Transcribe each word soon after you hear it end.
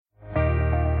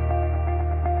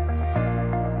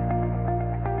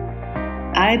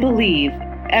I believe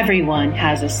everyone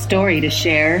has a story to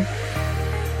share.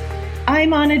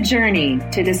 I'm on a journey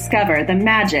to discover the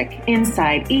magic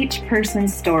inside each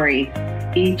person's story.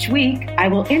 Each week, I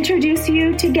will introduce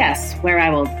you to guests where I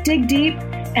will dig deep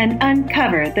and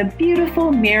uncover the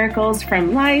beautiful miracles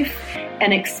from life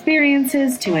and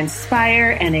experiences to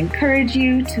inspire and encourage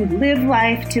you to live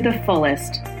life to the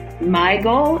fullest. My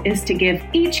goal is to give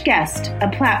each guest a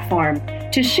platform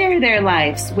to share their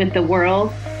lives with the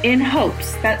world in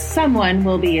hopes that someone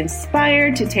will be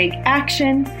inspired to take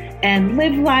action and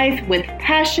live life with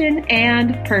passion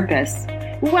and purpose.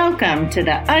 Welcome to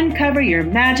the Uncover Your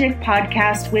Magic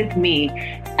podcast with me,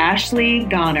 Ashley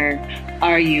Goner.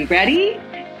 Are you ready?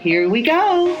 Here we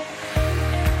go.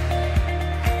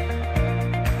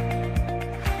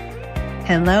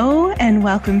 Hello, and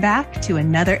welcome back to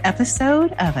another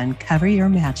episode of Uncover Your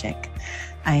Magic.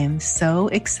 I am so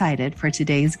excited for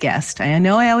today's guest. I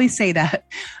know I always say that,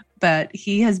 but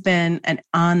he has been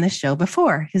on the show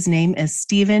before. His name is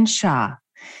Stephen Shaw.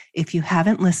 If you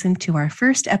haven't listened to our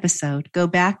first episode, go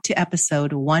back to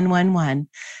episode 111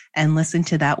 and listen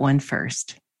to that one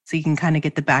first. So you can kind of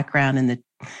get the background, and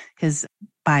his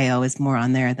bio is more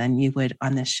on there than you would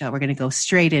on this show. We're going to go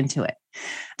straight into it.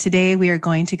 Today, we are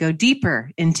going to go deeper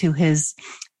into his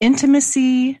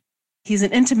intimacy. He's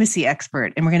an intimacy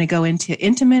expert, and we're going to go into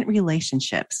intimate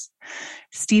relationships.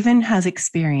 Stephen has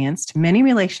experienced many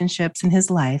relationships in his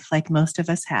life, like most of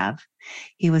us have.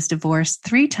 He was divorced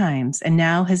 3 times and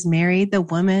now has married the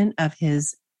woman of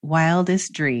his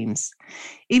wildest dreams.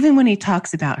 Even when he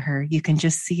talks about her, you can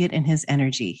just see it in his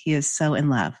energy. He is so in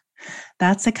love.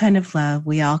 That's the kind of love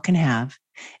we all can have,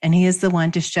 and he is the one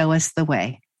to show us the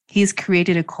way. He's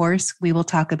created a course we will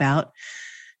talk about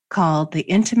called the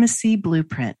Intimacy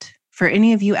Blueprint. For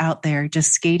any of you out there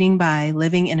just skating by,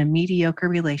 living in a mediocre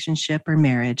relationship or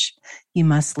marriage, you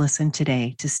must listen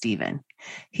today to Stephen.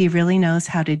 He really knows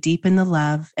how to deepen the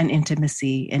love and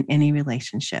intimacy in any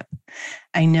relationship.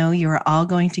 I know you are all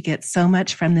going to get so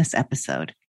much from this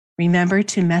episode. Remember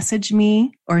to message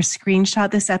me or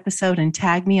screenshot this episode and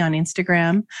tag me on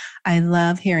Instagram. I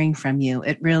love hearing from you.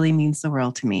 It really means the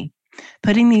world to me.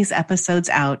 Putting these episodes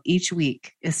out each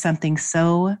week is something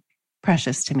so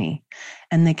precious to me.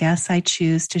 And the guests I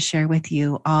choose to share with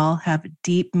you all have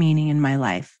deep meaning in my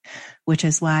life, which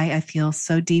is why I feel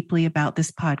so deeply about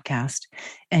this podcast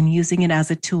and using it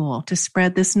as a tool to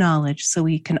spread this knowledge so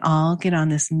we can all get on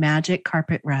this magic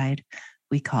carpet ride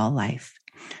we call life.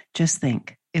 Just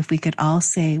think, if we could all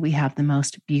say we have the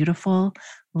most beautiful,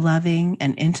 loving,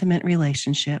 and intimate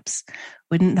relationships,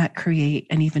 wouldn't that create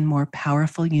an even more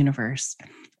powerful universe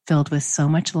filled with so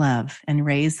much love and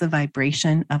raise the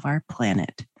vibration of our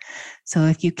planet? So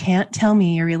if you can't tell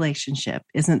me your relationship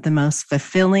isn't the most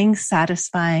fulfilling,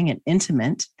 satisfying, and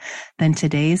intimate, then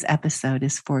today's episode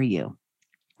is for you.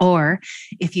 Or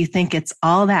if you think it's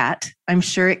all that, I'm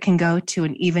sure it can go to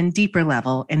an even deeper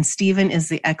level, and Stephen is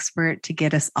the expert to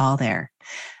get us all there.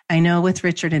 I know with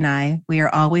Richard and I, we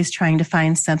are always trying to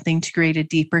find something to create a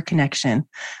deeper connection,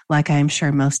 like I'm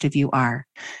sure most of you are.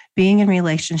 Being in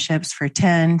relationships for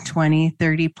 10, 20,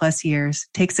 30 plus years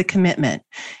takes a commitment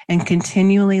and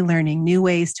continually learning new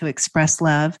ways to express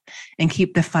love and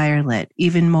keep the fire lit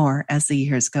even more as the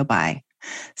years go by.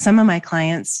 Some of my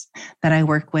clients that I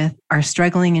work with are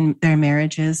struggling in their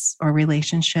marriages or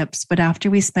relationships, but after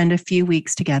we spend a few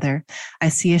weeks together, I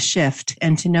see a shift.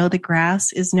 And to know the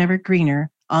grass is never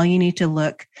greener, all you need to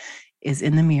look is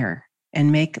in the mirror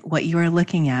and make what you are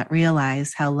looking at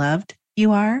realize how loved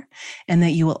you are and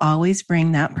that you will always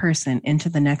bring that person into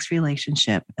the next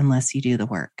relationship unless you do the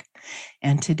work.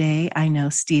 And today, I know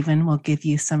Stephen will give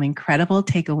you some incredible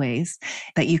takeaways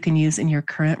that you can use in your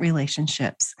current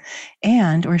relationships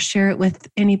or share it with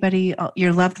anybody,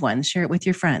 your loved ones, share it with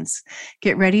your friends.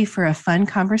 Get ready for a fun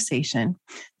conversation.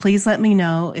 Please let me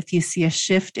know if you see a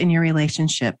shift in your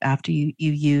relationship after you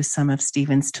use some of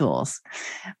Stephen's tools.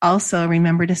 Also,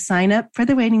 remember to sign up for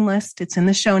the waiting list. It's in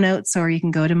the show notes, or you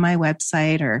can go to my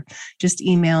website or just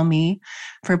email me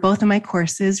for both of my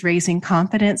courses, Raising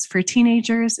Confidence for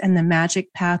Teenagers and The Magic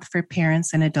Path for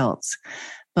Parents and Adults.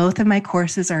 Both of my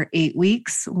courses are 8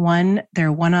 weeks.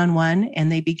 They're one-on-one, and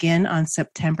they begin on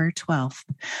September 12th.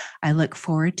 I look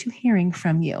forward to hearing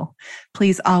from you.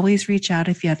 Please always reach out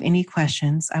if you have any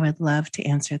questions. I would love to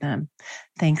answer them.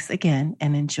 Thanks again,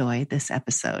 and enjoy this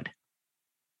episode.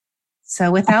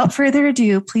 So without further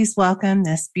ado, please welcome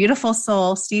this beautiful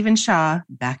soul, Stephen Shaw,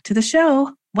 back to the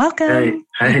show. Welcome.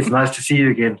 Hey, it's nice to see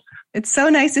you again. It's so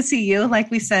nice to see you. Like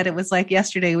we said, it was like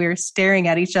yesterday we were staring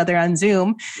at each other on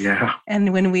Zoom. Yeah.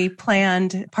 And when we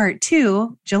planned part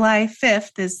 2, July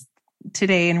 5th is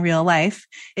today in real life.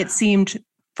 It seemed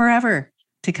forever.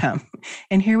 to come.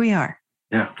 And here we are.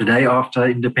 Yeah, the day after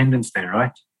Independence Day,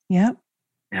 right? Yep.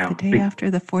 Yeah, the day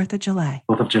after the 4th of July.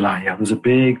 4th of July, yeah. There's a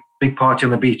big party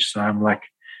on the beach, so I'm like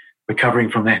recovering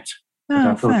from that.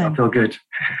 Oh, but I feel good.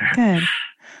 Good.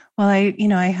 Well,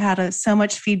 I had so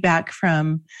much feedback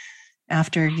from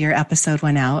after your episode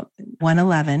went out,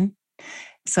 111.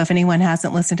 So if anyone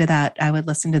hasn't listened to that, I would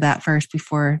listen to that first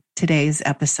before today's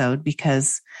episode,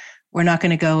 because we're not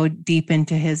going to go deep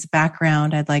into his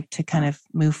background. I'd like to kind of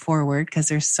move forward because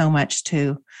there's so much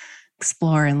to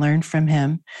explore and learn from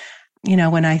him.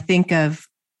 When I think of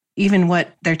even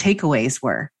what their takeaways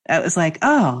were, I was like,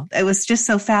 oh, it was just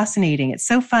so fascinating. It's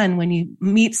so fun when you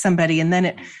meet somebody and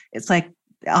then it's like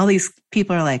all these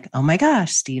people are like, oh my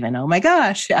gosh, Stephen, oh my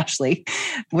gosh, Ashley,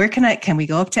 can we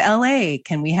go up to LA?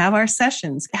 Can we have our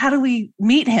sessions? How do we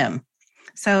meet him?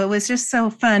 So it was just so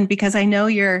fun because I know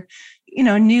you're,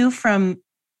 new from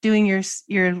doing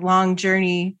your long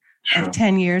journey of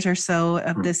 10 years or so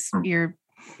of this,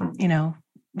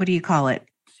 what do you call it?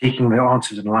 Seeking the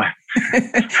answers in life.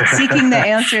 Seeking the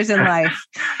answers in life.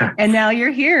 And now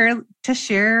you're here to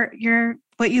share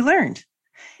what you learned.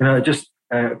 Just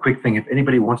a quick thing. If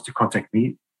anybody wants to contact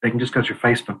me, they can just go through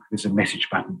Facebook. There's a message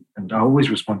button, and I always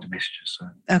respond to messages. So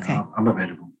okay. I'm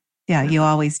available. Yeah, you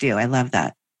always do. I love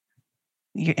that.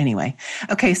 Anyway.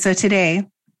 Okay, so today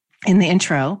in the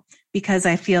intro, because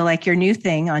I feel like your new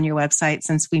thing on your website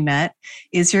since we met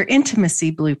is your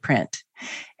intimacy blueprint.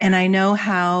 And I know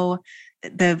how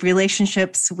the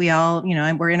relationships we all,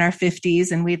 we're in our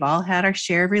 50s and we've all had our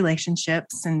share of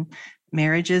relationships and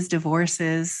marriages,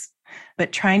 divorces,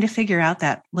 but trying to figure out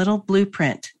that little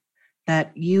blueprint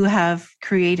that you have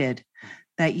created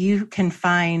that you can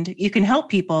help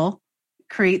people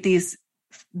create these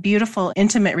beautiful,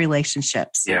 intimate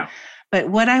relationships. Yeah. But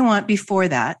what I want before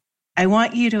that, I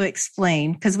want you to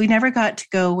explain, because we never got to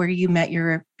go where you met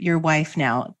your wife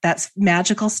now. That's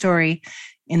magical story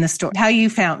in the story, how you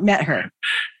met her.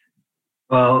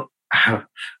 Well, I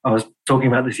was talking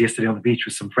about this yesterday on the beach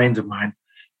with some friends of mine,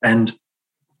 and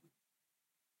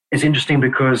it's interesting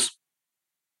because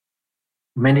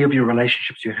many of your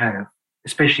relationships you have,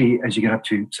 especially as you get up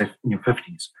to, say, in your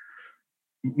 50s,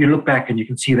 you look back and you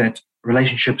can see that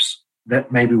relationships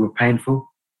that maybe were painful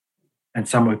and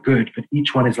some were good, but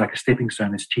each one is like a stepping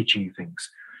stone, is teaching you things.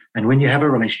 And when you have a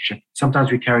relationship,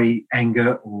 sometimes we carry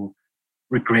anger or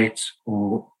regrets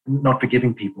or not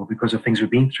forgiving people because of things we've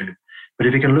been through. But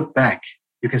if you can look back,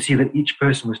 you can see that each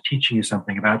person was teaching you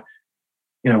something about,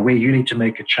 where you need to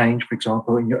make a change, for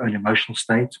example, in your own emotional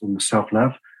state or your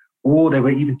self-love, or they were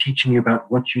even teaching you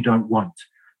about what you don't want.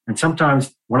 And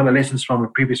sometimes one of the lessons from a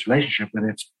previous relationship, whether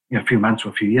it's a few months or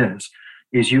a few years,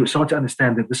 is you start to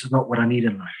understand that this is not what I need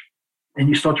in life. And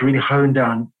you start to really hone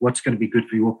down what's going to be good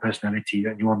for your personality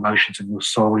and your emotions and your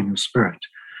soul and your spirit.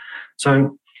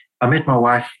 So I met my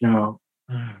wife now,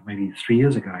 maybe 3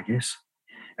 years ago, I guess.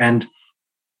 And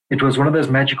it was one of those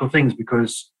magical things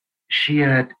because she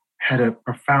had a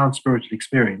profound spiritual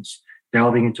experience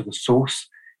delving into the source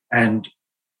and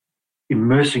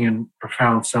immersing in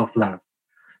profound self-love.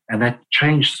 And that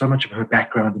changed so much of her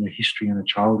background and her history and her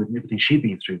childhood and everything she'd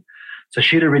been through. So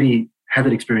she'd already had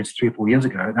that experience 3 or 4 years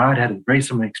ago. And I'd had a very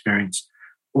similar experience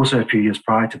also a few years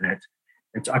prior to that.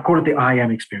 I call it the I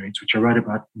Am experience, which I wrote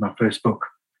about in my first book,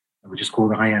 which is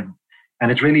called I Am.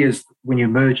 And it really is when you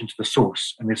merge into the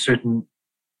source, and there's certain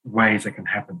ways that can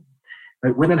happen.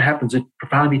 But when that happens, it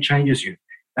profoundly changes you.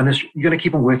 And you're going to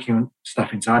keep on working on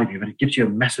stuff inside of you, but it gives you a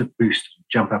massive boost to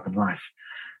jump up in life.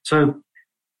 So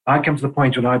I come to the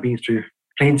point when I've been through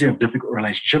plenty of difficult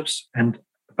relationships,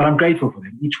 but I'm grateful for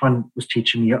them. Each one was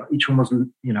teaching me. Each one was,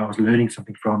 I was learning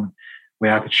something from,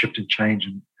 where I could shift and change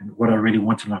and what I really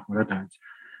want in life, what I don't.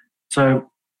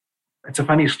 So it's a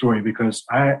funny story because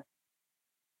I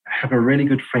have a really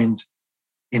good friend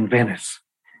in Venice,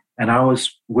 and I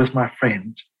was with my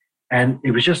friend, and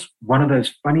it was just one of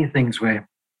those funny things where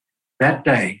that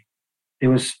day there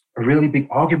was a really big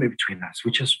argument between us,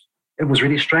 it was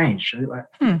really strange.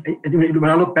 When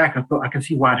I look back, I thought I can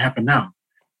see why it happened now.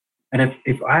 And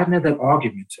if I hadn't had that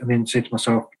argument and then said to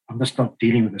myself, I'm just not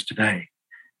dealing with this today,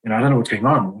 I don't know what's going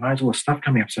on. Why is all this stuff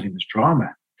coming up, suddenly this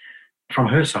drama from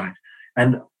her side?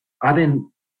 And I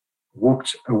then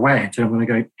walked away and said, I'm going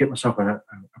to go get myself a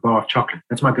bar of chocolate.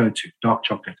 That's my go-to, dark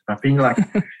chocolate. If I'm feeling like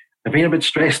I've been a bit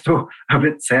stressed or a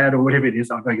bit sad or whatever it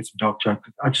is, I'll go get some dark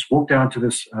chocolate. I just walked down to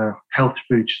this health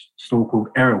food store called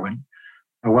Erewhon,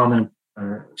 a well-known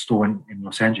store in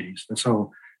Los Angeles. They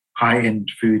sell high-end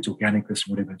foods, organic, this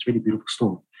and whatever. It's a really beautiful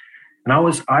store. And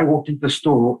I walked into the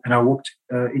store and I walked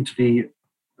into the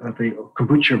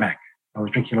kombucha rack. I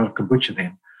was drinking a lot of kombucha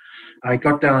then. I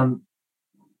got down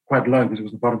quite low because it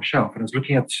was the bottom shelf. And I was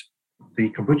looking at the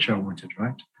kombucha I wanted,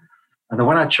 right? And the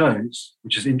one I chose,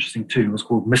 which is interesting too, was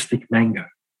called Mystic Mango,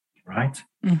 right?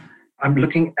 Mm. I'm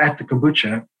looking at the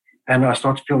kombucha and I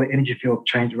start to feel the energy field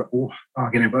change. I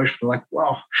get emotional, like,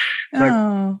 wow. Like,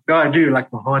 I do,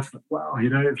 like my heart's like, wow,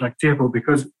 it's like tearful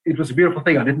because it was a beautiful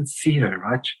thing. I didn't see her,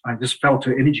 right? I just felt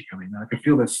her energy coming. I could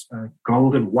feel this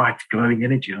golden white glowing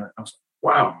energy. I was like,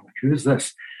 wow, like, who is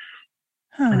this?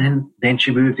 Huh. And then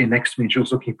she moved in next to me and she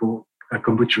was looking for a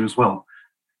kombucha as well.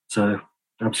 So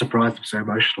I'm surprised I'm so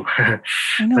emotional. I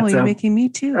know, you're making me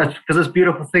too. Because it's a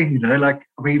beautiful thing, like,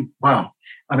 I mean, wow.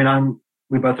 I mean,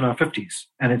 we're both in our 50s,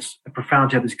 and it's profound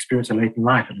to have this experience late in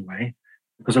life in a way,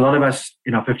 because a lot of us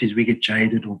in our 50s, we get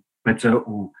jaded or bitter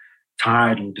or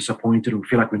tired or disappointed or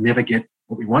feel like we never get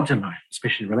what we want in life,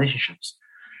 especially relationships.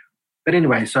 But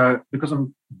anyway, so because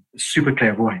I'm super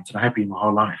clairvoyant and I'm happy my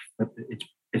whole life, but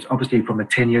it's obviously from a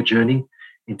 10-year journey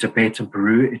in Tibet and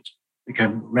Peru, it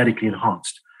became radically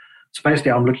enhanced. So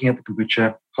basically, I'm looking at the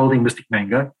kombucha, holding Mystic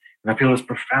Mango, and I feel this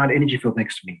profound energy field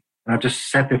next to me. And I've just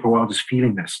sat there for a while, just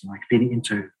feeling this, like feeling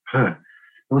into her.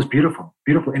 It was beautiful,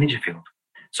 beautiful energy field.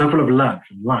 So full of love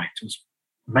and light. It was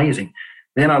amazing.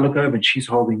 Then I look over and she's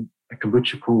holding a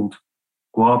kombucha called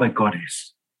Guava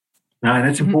Goddess. Now,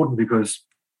 that's important because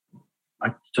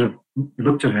I sort of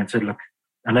looked at her and said, look,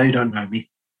 I know you don't know me,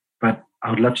 but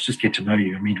I would love to just get to know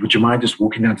you. I mean, would you mind just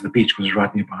walking down to the beach because it's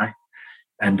right nearby?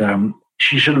 And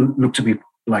she should have looked at me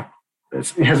like,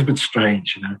 it was a bit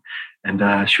strange,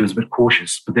 and she was a bit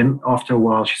cautious. But then after a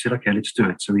while, she said, okay, let's do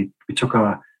it. So we took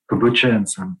our kombucha and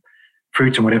some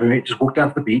fruit and whatever. We just walked down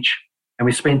to the beach, and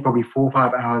we spent probably 4 or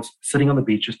 5 hours sitting on the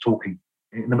beach just talking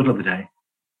in the middle of the day.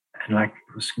 And like,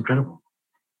 it was incredible.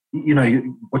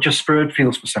 What your spirit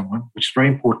feels for someone, which is very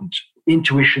important.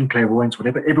 Intuition, clairvoyance,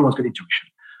 whatever, everyone's got intuition.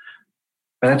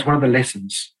 But that's one of the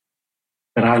lessons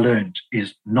that I learned,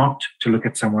 is not to look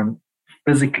at someone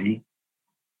physically,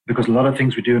 because a lot of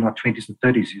things we do in our 20s and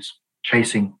 30s is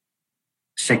chasing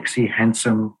sexy,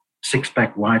 handsome,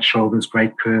 six-pack, wide shoulders,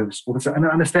 great curves. All this. And I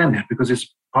understand that because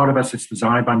it's part of us. It's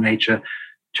designed by nature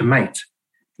to mate.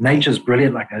 Nature's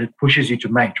brilliant like that. It pushes you to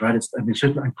mate, right? There's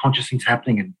certain unconscious things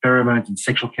happening and pheromones and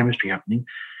sexual chemistry happening.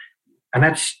 And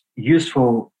that's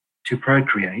useful to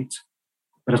procreate,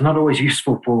 but it's not always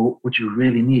useful for what you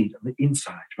really need on the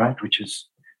inside, right? Which is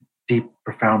deep,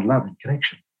 profound love and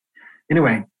connection.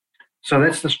 Anyway, so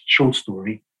that's the short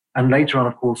story. And later on,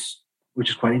 of course, which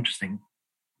is quite interesting,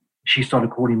 she started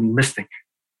calling me Mystic,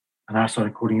 and I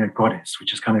started calling her Goddess,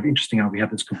 which is kind of interesting how we have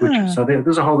this kombucha. So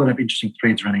there's a whole lot of interesting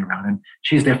threads running around, and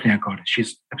she's definitely a goddess.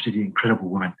 She's absolutely an incredible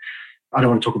woman. I don't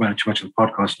want to talk about it too much on the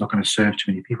podcast. It's not going to serve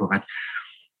too many people, but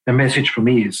the message for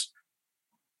me is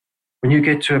when you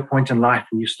get to a point in life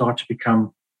where you start to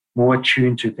become more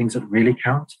attuned to things that really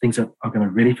count, things that are going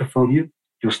to really fulfill you,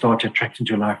 you'll start to attract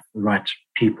into your life the right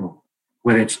people,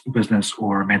 whether it's business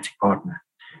or a romantic partner.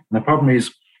 And the problem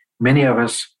is many of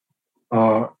us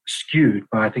are skewed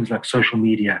by things like social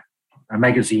media,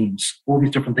 magazines, all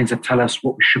these different things that tell us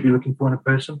what we should be looking for in a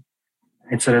person,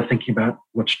 instead of thinking about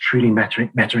what's truly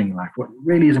mattering in life, what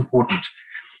really is important.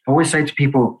 I always say to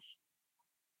people,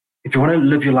 if you want to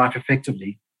live your life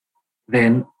effectively,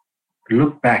 then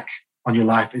look back on your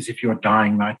life as if you're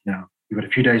dying right now. You've got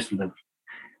a few days to live.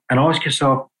 And ask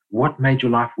yourself, what made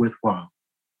your life worthwhile?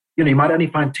 You might only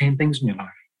find 10 things in your life.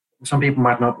 Some people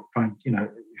might not find,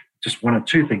 just 1 or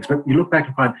 2 things. But you look back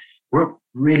and find, what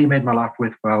really made my life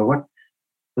worthwhile? What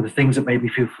were the things that made me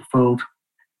feel fulfilled?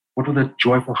 What were the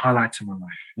joyful highlights in my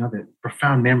life? The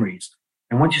profound memories.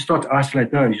 And once you start to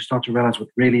isolate those, you start to realize what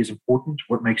really is important,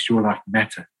 what makes your life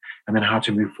matter, and then how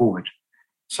to move forward.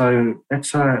 So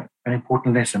that's an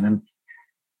important lesson. And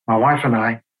my wife and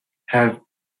I have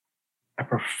a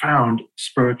profound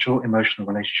spiritual, emotional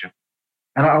relationship.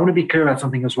 And I want to be clear about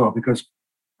something as well, because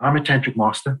I'm a tantric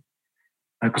master,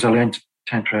 because I learned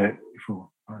Tantra for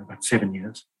about 7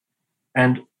 years.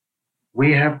 And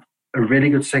we have a really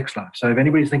good sex life. So if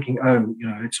anybody's thinking,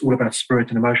 it's all about spirit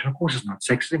and emotion, of course it's not.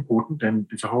 Sex is important, and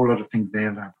there's a whole lot of things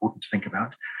there that are important to think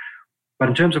about. But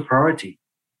in terms of priority,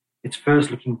 it's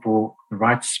first looking for the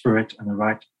right spirit and the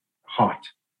right heart,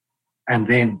 and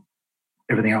then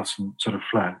everything else can sort of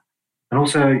flow. And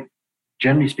also,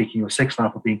 generally speaking, your sex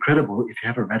life will be incredible if you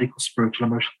have a radical spiritual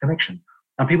emotional connection.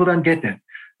 Now, people don't get that.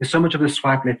 There's so much of this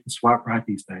swipe left and swipe right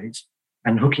these days,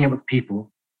 and hooking up with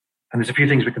people. And there's a few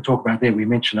things we can talk about there. We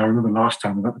mentioned, I remember last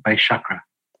time, about the base chakra.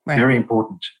 Right. Very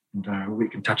important. And we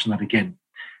can touch on that again.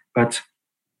 But,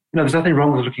 there's nothing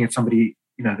wrong with looking at somebody,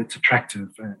 that's attractive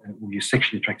or you're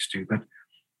sexually attracted to. But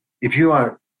if you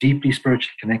are deeply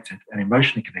spiritually connected and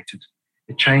emotionally connected,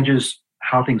 it changes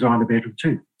how things are in the bedroom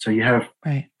too. So you have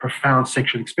Right. profound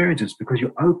sexual experiences because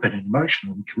you're open and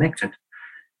emotional and connected.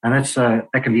 And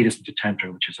that can lead us into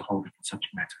Tantra, which is a whole different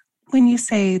subject matter. When you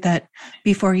say that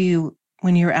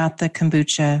when you were at the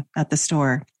kombucha at the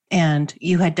store and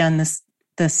you had done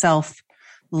the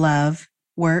self-love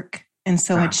work, and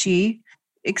so had she,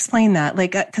 explain that.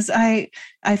 Like, because I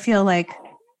feel like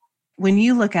when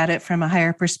you look at it from a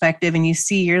higher perspective and you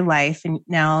see your life, and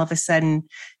now all of a sudden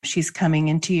she's coming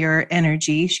into your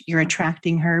energy, you're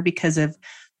attracting her because of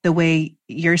the way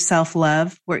your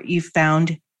self-love, what you've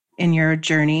found in your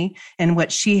journey and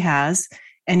what she has,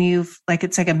 and it's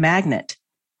like a magnet.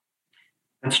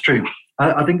 That's true.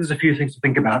 I think there's a few things to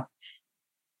think about.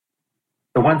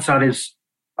 The one side is,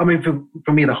 for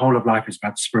me, the whole of life is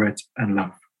about spirit and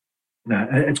love.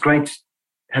 It's great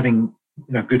having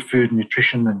good food and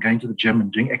nutrition and going to the gym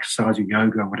and doing exercise or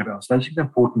yoga or whatever else. Those things are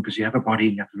important because you have a body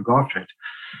and you have to look after it.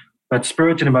 But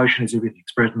spirit and emotion is everything,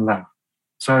 spirit and love.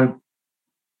 So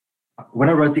when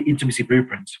I wrote the Intimacy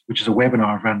Blueprint, which is a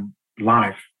webinar I've run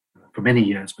live for many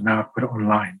years, but now I've put it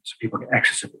online so people can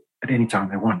access it at any time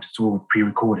they want. It's all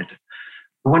pre-recorded.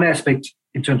 The one aspect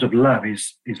in terms of love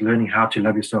is learning how to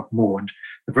love yourself more. And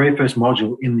the very first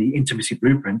module in the Intimacy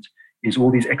Blueprint is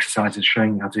all these exercises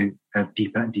showing you how to have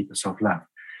deeper and deeper self-love.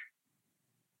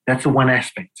 That's the one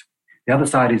aspect. The other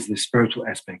side is the spiritual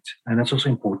aspect. And that's also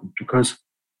important because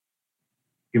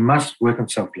you must work on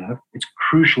self-love. It's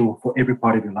crucial for every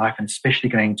part of your life, and especially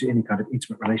going into any kind of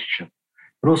intimate relationship.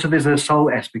 But also there's a soul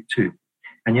aspect too.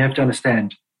 And you have to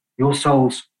understand your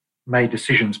soul's made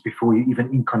decisions before you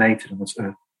even incarnated on this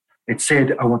earth. It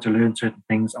said, I want to learn certain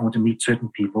things. I want to meet certain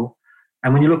people.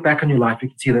 And when you look back on your life, you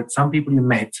can see that some people you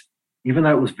met, even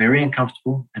though it was very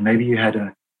uncomfortable, and maybe you had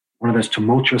one of those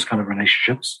tumultuous kind of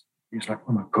relationships, it's like,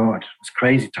 oh my God, it's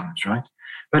crazy times, right?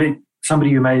 But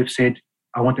somebody you may have said,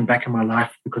 I want them back in my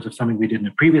life because of something we did in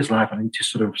a previous life. I need to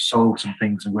sort of solve some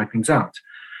things and work things out.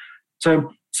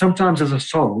 So sometimes as a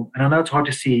soul, and I know it's hard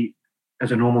to see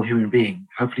as a normal human being,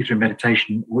 hopefully through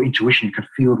meditation or intuition, you can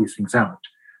feel these things out.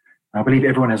 I believe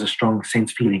everyone has a strong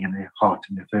sense feeling in their heart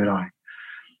and their third eye.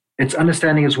 It's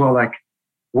understanding as well, like,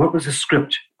 what was the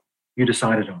script you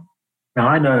decided on? Now,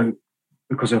 I know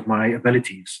because of my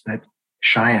abilities that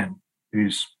Cheyenne,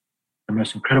 who's the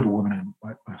most incredible woman and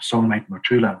my soulmate, my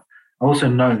true love, I also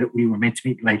know that we were meant to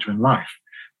meet later in life,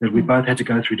 that we both had to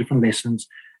go through different lessons,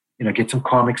 get some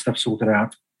karmic stuff sorted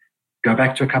out, go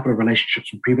back to a couple of relationships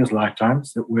from previous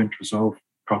lifetimes that weren't resolved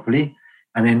properly,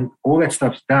 and then all that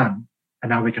stuff's done, and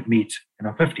now we could meet in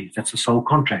our 50s. That's the soul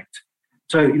contract.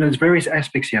 So, there's various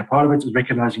aspects here. Part of it is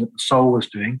recognizing what the soul was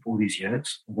doing for all these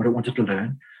years, and what it wanted to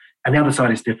learn, and the other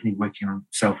side is definitely working on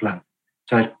self-love.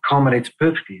 So it culminates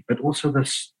perfectly, but also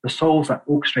the souls are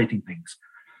orchestrating things.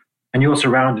 And you're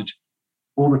surrounded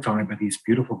all the time by these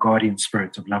beautiful guardian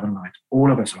spirits of love and light.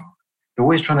 All of us are. They're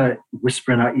always trying to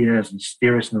whisper in our ears and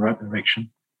steer us in the right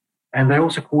direction. And they're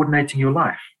also coordinating your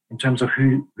life in terms of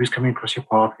who's coming across your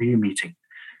path, who you're meeting.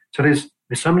 So there's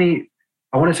so many,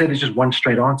 I want to say there's just one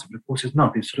straight answer, but of course it's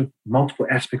not. There's sort of multiple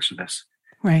aspects of this.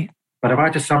 Right. But if I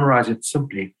had to summarize it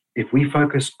simply, if we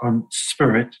focus on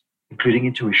spirit, including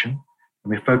intuition,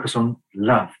 and we focus on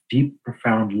love, deep,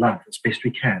 profound love, as best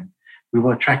we can, we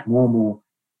will attract more and more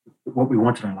what we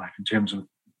want in our life in terms of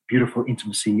beautiful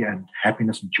intimacy and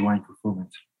happiness and joy and fulfillment.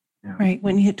 Yeah. Right.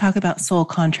 When you talk about soul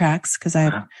contracts, because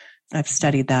I've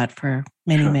studied that for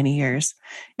many, many years.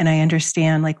 And I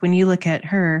understand, like, when you look at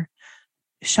her,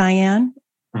 Cheyenne,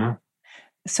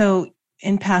 so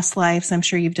in past lives, I'm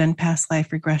sure you've done past life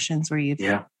regressions where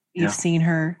you've seen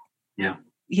her. Yeah.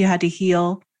 You had to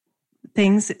heal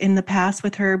things in the past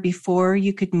with her before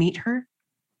you could meet her?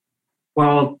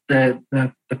 Well, the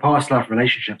past life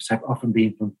relationships have often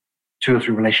been from 2 or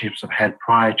 3 relationships I've had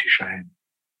prior to Cheyenne.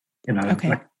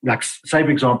 Like say,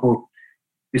 for example,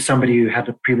 there's somebody who had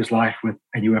a previous life with,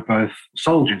 and you were both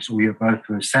soldiers, or you were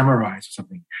both samurais or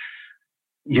something.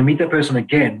 You meet that person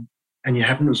again, and you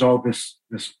haven't resolved this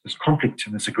conflict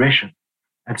and this aggression.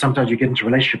 And sometimes you get into a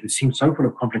relationship that seems so full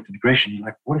of conflict and aggression. You're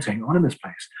like, what is going on in this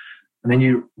place? And then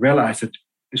you realize that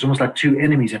it's almost like 2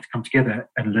 enemies have to come together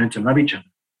and learn to love each other.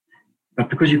 But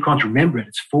because you can't remember it,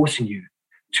 it's forcing you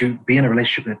to be in a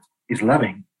relationship that is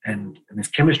loving and there's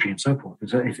chemistry and so forth.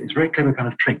 It's a very clever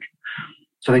kind of trick.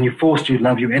 So then you're forced to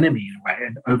love your enemy in a way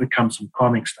and overcome some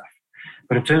karmic stuff.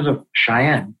 But in terms of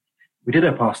Cheyenne, we did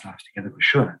our past lives together for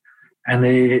sure. And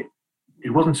it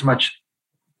wasn't so much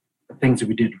things that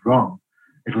we did wrong.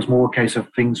 It was more a case of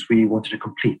things we wanted to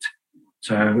complete.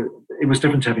 So it was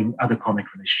different to having other karmic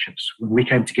relationships. When we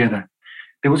came together,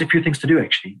 there was a few things to do,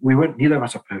 actually. Neither of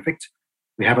us are perfect.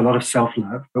 We have a lot of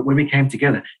self-love. But when we came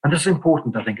together, and this is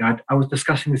important, I think, I was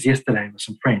discussing this yesterday with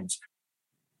some friends.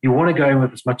 You want to go in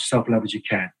with as much self-love as you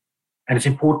can. And it's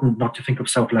important not to think of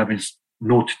self-love as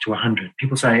 0 to 100.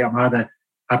 People say, I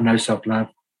have no self-love,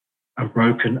 I'm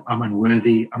broken, I'm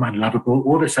unworthy, I'm unlovable.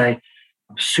 Or they say,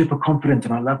 I'm super confident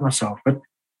and I love myself. But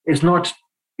it's not,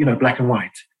 black and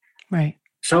white. Right.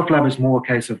 Self-love is more a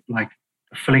case of like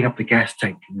filling up the gas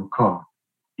tank in your car.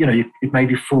 It may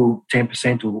be full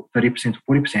 10% or 30%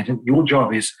 or 40%. And your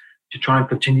job is to try and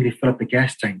continually fill up the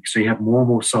gas tank so you have more and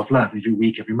more self-love every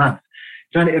week, every month.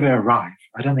 You don't ever arrive.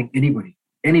 I don't think anybody,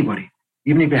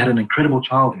 even if you had an incredible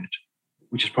childhood,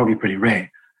 which is probably pretty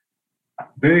rare,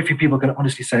 very few people can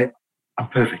honestly say, I'm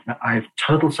perfect. I have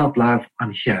total self-love.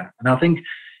 I'm here. And I think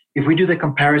if we do the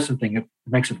comparison thing, it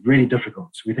makes it really difficult.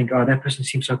 So we think, that person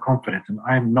seems so confident, and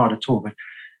I am not at all. But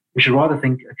we should rather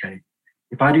think, okay,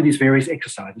 if I do these various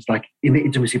exercises, like in the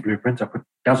Intimacy Blueprint, I put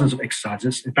dozens of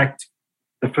exercises. In fact,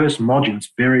 the first module is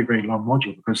a very, very long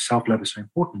module because self-love is so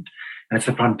important. And it's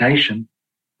the foundation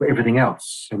for everything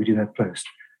else. So we do that first.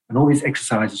 And all these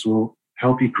exercises will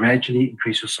help you gradually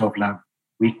increase your self-love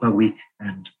week by week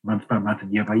and month by month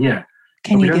and year by year.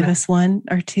 Can you give us one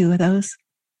or two of those?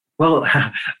 Well,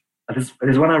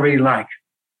 there's one I really like.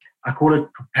 I call it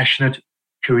compassionate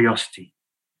curiosity.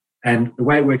 And the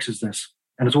way it works is this,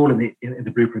 and it's all in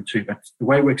the blueprint too, but the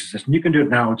way it works is this, and you can do it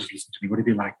now or just listen to me, whatever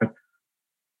you like. But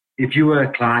if you were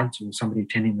a client or somebody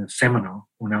attending the seminar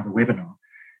or now the webinar,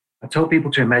 I tell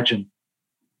people to imagine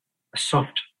a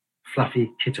soft,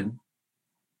 fluffy kitten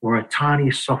or a tiny,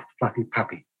 soft, fluffy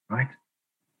puppy, right?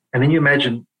 And then you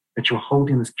imagine that you're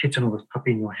holding this kitten or this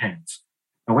puppy in your hands.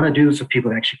 Now, when I do this with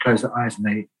people, they actually close their eyes and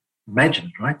they imagine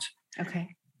it, right?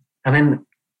 Okay. And then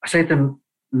I say to them,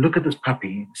 look at this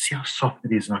puppy, see how soft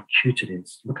it is and how cute it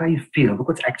is. Look how you feel. Look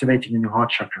what's activating in your heart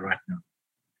chakra right now.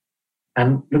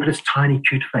 And look at its tiny,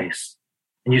 cute face.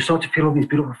 And you start to feel all these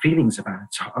beautiful feelings about it.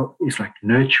 So it's like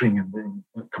nurturing and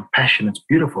compassion. It's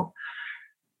beautiful.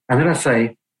 And then I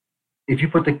say, if you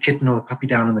put the kitten or the puppy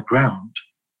down on the ground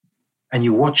and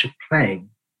you watch it playing,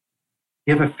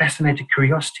 you have a fascinating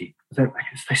curiosity. They're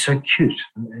so cute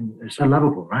and they're so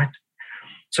lovable, right?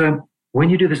 So when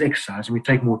you do this exercise, and we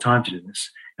take more time to do this,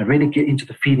 and really get into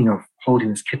the feeling of holding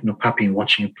this kitten or puppy and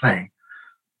watching it play,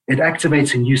 it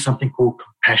activates in you something called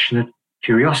compassionate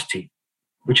curiosity,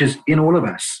 which is in all of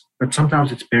us, but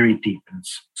sometimes it's buried deep and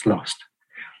it's lost.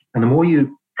 And the more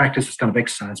you practice this kind of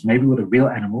exercise, maybe with a real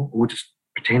animal or just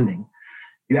pretending,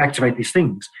 you activate these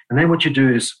things. And then what you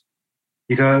do is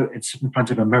you go and sit in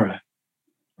front of a mirror,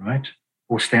 right?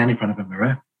 Or stand in front of a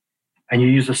mirror, and you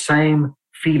use the same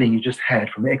feeling you just had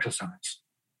from the exercise.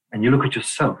 And you look at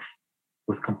yourself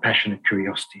with compassionate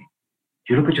curiosity.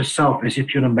 You look at yourself as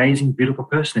if you're an amazing, beautiful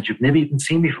person that you've never even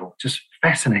seen before. Just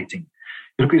fascinating.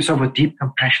 You look at yourself with deep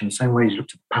compassion, the same way you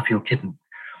looked at the puppy or kitten.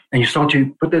 And you start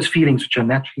to put those feelings which are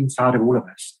naturally inside of all of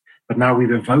us, but now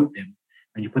we've evoked them,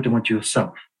 and you put them onto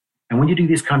yourself. And when you do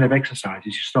these kind of exercises,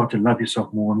 you start to love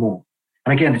yourself more and more.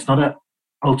 And again, it's not an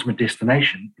ultimate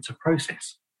destination, it's a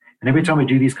process. And every time we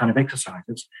do these kind of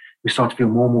exercises, we start to feel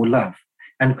more and more love.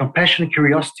 And compassionate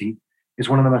curiosity is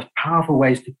one of the most powerful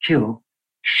ways to kill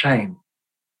shame,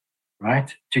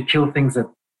 right? To kill things that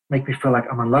make me feel like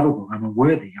I'm unlovable, I'm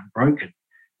unworthy, I'm broken.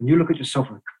 When you look at yourself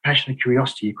with compassionate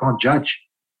curiosity, you can't judge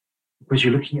because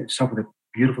you're looking at yourself with a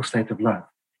beautiful state of love.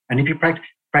 And if you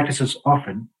practice this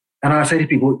often, and I say to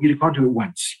people, you can't do it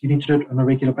once. You need to do it on a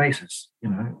regular basis.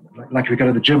 Like if we go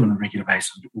to the gym on a regular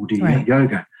basis or do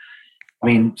yoga. I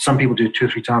mean, some people do it 2 or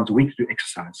 3 times a week to do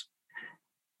exercise.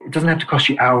 It doesn't have to cost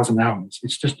you hours and hours.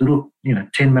 It's just little,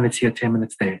 10 minutes here, 10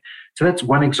 minutes there. So that's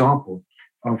one example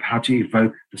of how to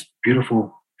evoke this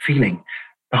beautiful feeling.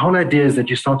 The whole idea is that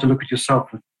you start to look at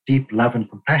yourself with deep love and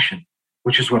compassion,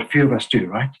 which is what few of us do,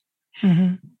 right?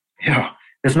 Mm-hmm. Yeah.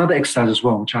 There's another exercise as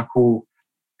well, which I call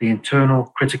the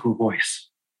internal critical voice.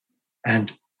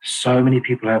 And so many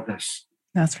people have this.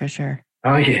 That's for sure.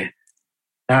 Oh, yeah.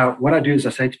 Now, what I do is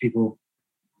I say to people,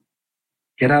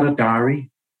 get out a diary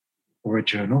or a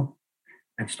journal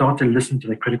and start to listen to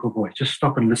the critical voice. Just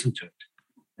stop and listen to it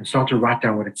and start to write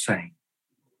down what it's saying.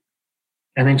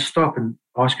 And then stop and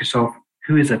ask yourself,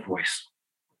 who is that voice?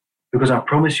 Because I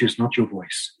promise you it's not your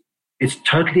voice. It's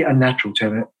totally unnatural to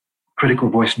have a critical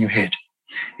voice in your head.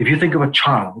 If you think of a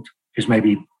child who's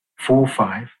maybe 4 or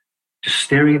 5, just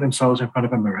staring at themselves in front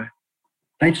of a mirror,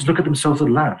 they just look at themselves with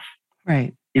love.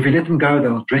 Right. If you let them go,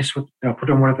 they'll put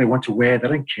on whatever they want to wear. They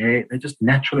don't care. They're just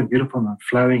natural and beautiful and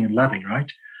flowing and loving, right?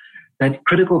 That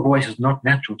critical voice is not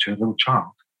natural to a little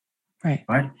child. Right.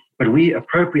 But we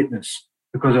appropriate this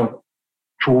because of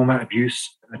trauma, abuse,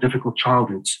 difficult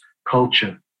childhoods,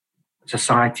 culture,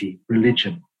 society,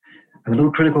 religion. And the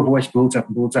little critical voice builds up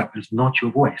and builds up, but it's not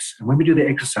your voice. And when we do the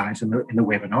exercise in the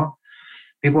webinar,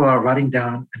 people are writing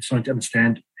down and starting to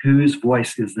understand whose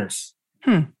voice is this.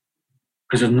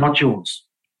 Because it's not yours.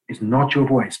 It's not your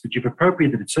voice, but you've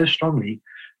appropriated it so strongly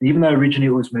that even though originally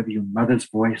it was maybe your mother's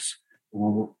voice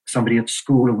or somebody at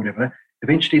school or whatever,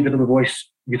 eventually the little voice,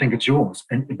 you think it's yours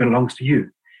and it belongs to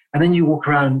you. And then you walk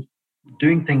around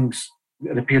doing things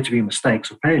that appear to be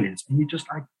mistakes or failures, and you just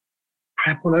like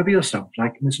crap all over yourself.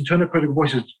 Like this internal critical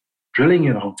voice is drilling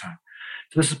you the whole time.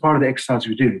 So this is part of the exercise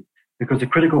we do, because the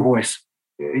critical voice,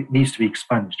 it needs to be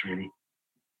expunged, really.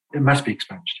 It must be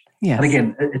expunged. Yes. And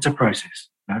again, it's a process.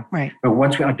 No? Right. But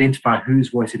once we identify whose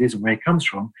voice it is and where it comes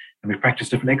from, and we practice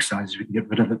different exercises, we can get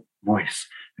rid of the voice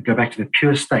and go back to the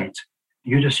pure state.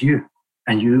 You're just you,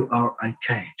 and you are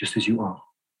okay, just as you are.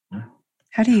 No?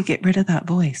 How do you get rid of that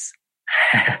voice?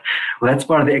 Well, that's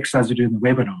part of the exercise we do in the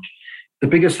webinar. The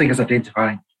biggest thing is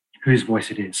identifying whose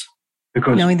voice it is.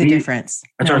 Because knowing the difference.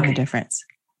 Knowing the difference.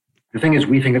 The thing is,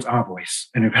 we think it's our voice.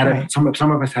 And we've had it, some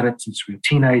of us had it since we were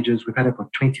teenagers. We've had it for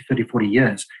 20, 30, 40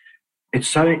 years. It's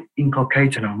so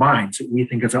inculcated in our minds that we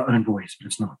think it's our own voice, but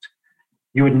it's not.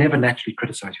 You would never naturally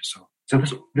criticize yourself.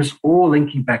 So this all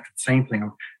linking back to the same thing of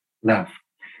love.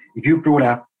 If you're brought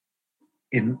up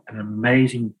in an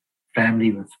amazing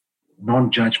family with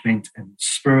non-judgment and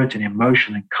spirit and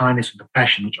emotion and kindness and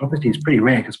compassion, which obviously is pretty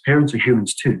rare because parents are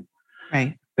humans too.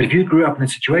 Right. But if you grew up in a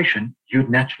situation, you'd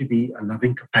naturally be a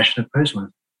loving, compassionate person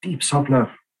with deep self-love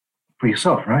for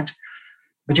yourself, right?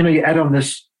 But you add on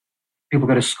this, people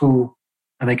go to school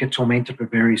and they get tormented for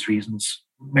various reasons.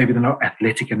 Maybe they're not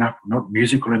athletic enough, or not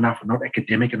musical enough, or not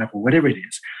academic enough, or whatever it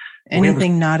is.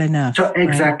 Anything not enough. So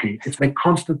exactly. Right? It's the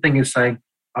constant thing is saying,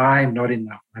 I'm not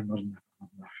enough, I'm not enough, I'm not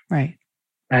enough. Right.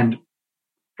 And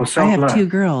for self-love. I have two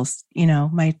girls,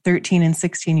 my 13 and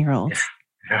 16-year-olds.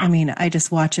 Yeah. I mean, I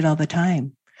just watch it all the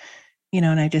time.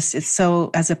 And it's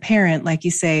so, as a parent, like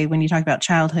you say, when you talk about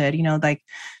childhood, like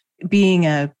being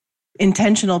a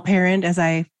intentional parent, as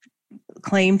I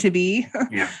claim to be,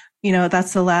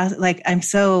 that's the last, like, I'm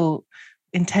so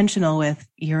intentional with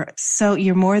you're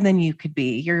more than you could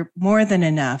be. You're more than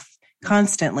enough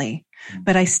constantly.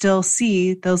 But I still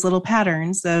see those little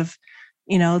patterns of,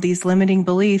 these limiting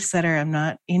beliefs that are, I'm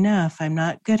not enough. I'm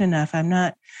not good enough. I'm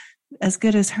not as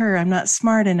good as her. I'm not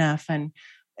smart enough. And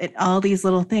all these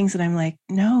little things. And I'm like,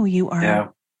 no, you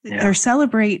are, or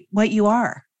celebrate what you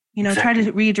are, Exactly. Try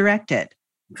to redirect it.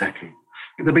 Exactly.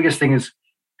 The biggest thing is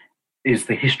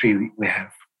the history we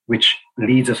have, which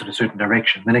leads us in a certain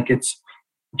direction. Then it gets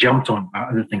jumped on by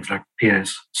other things like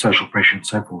peers, social pressure, and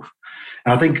so forth.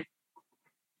 And I think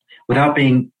without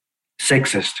being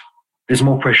sexist, there's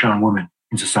more pressure on women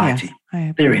in society.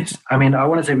 Yes, there is. I mean, I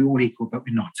want to say we're all equal, but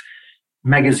we're not.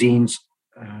 Magazines,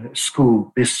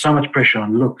 school, there's so much pressure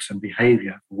on looks and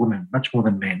behavior for women, much more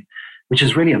than men, which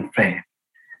is really unfair.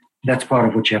 That's part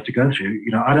of what you have to go through.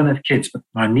 I don't have kids, but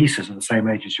my nieces are the same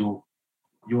age as your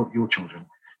children.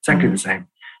 Exactly the same.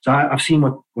 So I've seen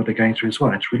what they're going through as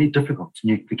well. It's really difficult.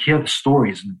 And you hear the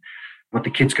stories and what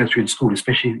the kids go through in school,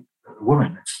 especially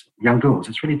women, it's young girls.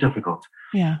 It's really difficult.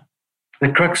 Yeah. The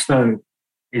crux, though,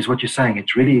 is what you're saying.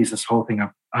 It really is this whole thing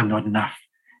of I'm not enough.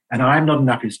 And I'm not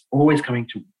enough is always coming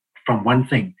from one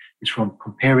thing, is from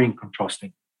comparing,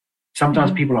 contrasting.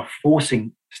 Sometimes people are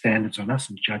forcing standards on us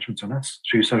and judgments on us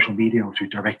through social media or through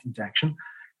direct interaction.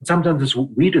 And sometimes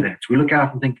we do that. We look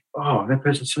out and think, oh, that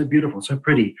person's so beautiful, so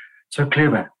pretty, so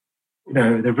clever.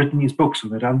 They've written these books, or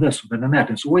they've done this, or they've done that.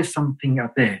 There's always something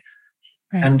out there.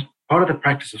 Right. And part of the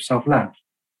practice of self-love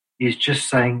is just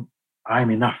saying,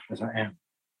 I'm enough as I am.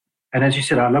 And as you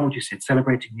said, I love what you said,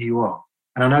 celebrating who you are.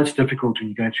 And I know it's difficult when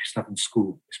you're going through stuff in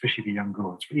school, especially for young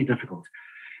girls. It's really difficult.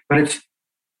 But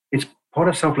it's part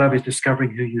of self-love is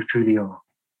discovering who you truly are.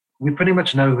 We pretty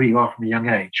much know who you are from a young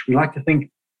age. We like to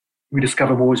think we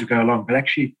discover more as we go along, but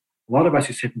actually a lot of us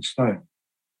is set in stone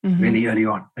really early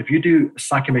on. If you do a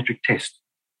psychometric test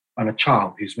on a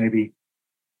child who's maybe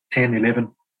 10, 11,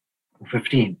 or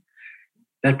 15,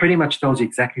 that pretty much tells you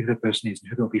exactly who the person is and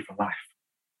who they'll be for life.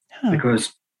 Huh.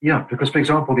 Because, for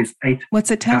example, there's 8... What's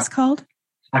a test called?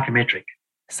 Psychometric.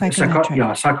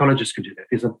 Psychometric. Psychologists can do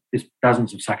that. There's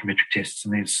dozens of psychometric tests,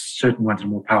 and there's certain ones that are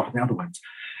more powerful than other ones.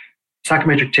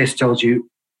 Psychometric test tells you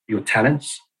your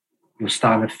talents, your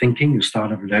style of thinking, your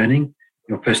style of learning,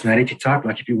 your personality type,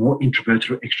 like if you're more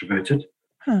introverted or extroverted.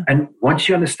 Huh. And once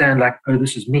you understand, like, oh,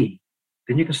 this is me,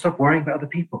 then you can stop worrying about other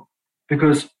people.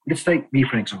 Because let's take me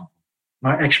for an example.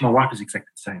 My wife is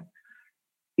exactly the same.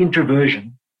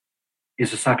 Introversion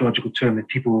is a psychological term that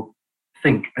people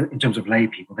think, in terms of lay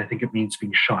people, they think it means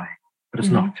being shy, but it's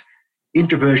not.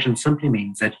 Introversion simply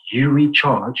means that you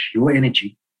recharge your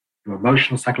energy, your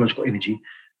emotional, psychological energy,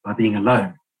 by being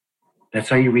alone. That's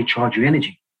how you recharge your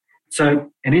energy.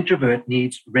 So an introvert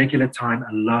needs regular time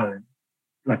alone,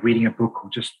 like reading a book or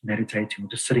just meditating or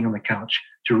just sitting on the couch,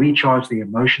 to recharge their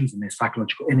emotions and their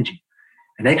psychological energy.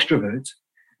 An extrovert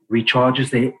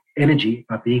recharges their energy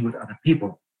by being with other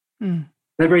people.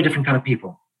 They're very different kind of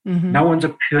people. No one's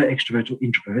a pure extrovert or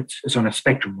introvert. It's on a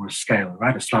spectrum or a scale,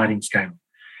 right? A sliding scale.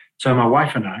 So my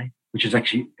wife and I, which is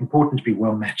actually important to be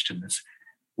well matched in this,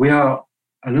 we are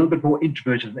a little bit more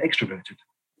introverted than extroverted,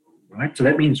 right? So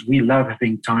that means we love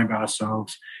having time by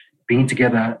ourselves, being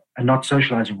together and not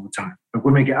socializing all the time. But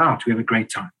when we get out, we have a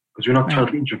great time because we're not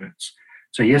totally introverts.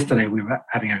 So yesterday we were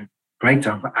having a great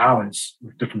time for hours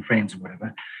with different friends and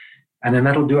whatever. And then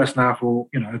that'll do us now for,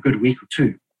 a good week or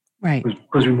two. Right.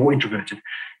 Because we're more introverted.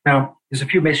 Now, there's a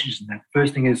few messages in that.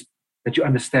 First thing is that you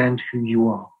understand who you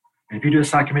are. And if you do a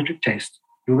psychometric test,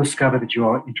 you'll discover that you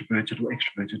are introverted or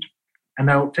extroverted. And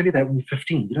they'll tell you that when you're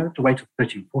 15. You don't have to wait till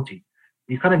 30 or 40.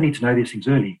 You kind of need to know these things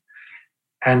early.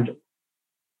 And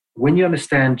when you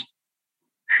understand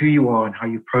who you are and how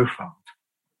you're profiled,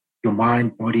 your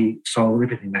mind, body, soul,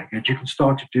 everything like that, you can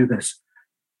start to do this.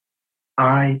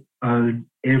 I own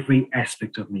every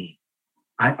aspect of me.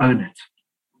 I own it,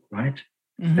 right?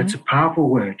 That's a powerful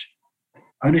word.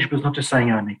 Ownership is not just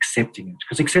saying I'm accepting it,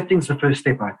 because accepting is the first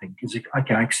step, I think. Is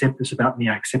okay, I accept this about me,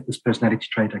 I accept this personality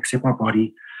trait, I accept my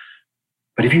body.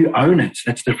 But if you own it,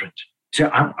 that's different.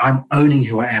 So I'm owning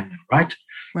who I am now, right?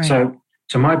 So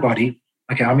my body,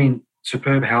 okay, I mean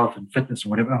superb health and fitness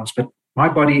and whatever else, but my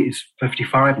body is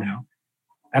 55 now,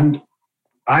 and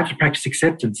I have to practice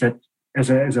acceptance that as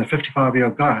a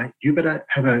 55-year-old guy, you better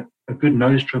have a good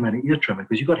nose trimmer and an ear trimmer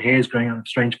because you've got hairs growing out of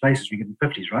strange places when you get in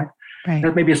the 50s, right?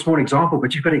 That may be a small example,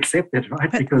 but you've got to accept it,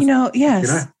 right? But, because,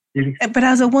 yes. But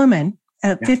as a woman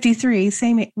at 53,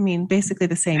 basically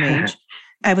the same age,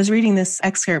 I was reading this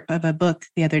excerpt of a book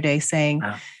the other day saying,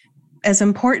 as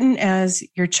important as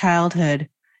your childhood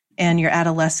and your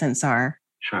adolescence are,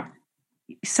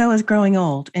 so is growing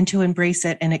old, and to embrace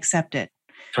it and accept it.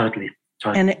 Totally.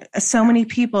 And so many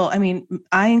people,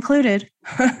 I included,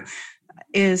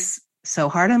 is so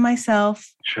hard on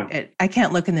myself. I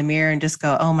can't look in the mirror and just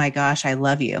go, oh my gosh, I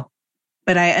love you.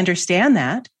 But I understand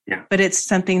that. But it's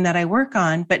something that I work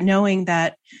on. But knowing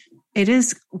that it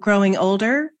is growing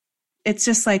older, it's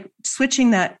just like flipping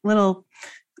that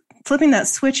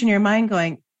switch in your mind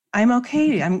going, I'm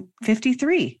okay. I'm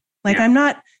 53. I'm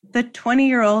not the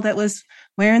 20-year-old that was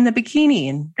wearing the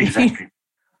bikini. Exactly.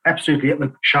 Absolutely.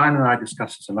 Look, Shine and I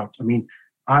discuss this a lot.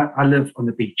 I live on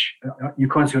the beach. You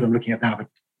can't see what I'm looking at now, but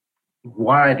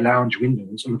wide lounge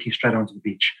windows are looking straight onto the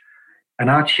beach. And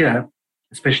out here,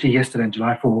 especially yesterday on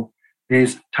July 4,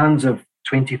 there's tons of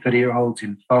 20, 30-year-olds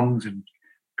in thongs and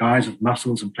guys with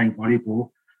muscles and playing volleyball.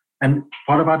 And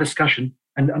part of our discussion,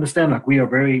 and understand, we are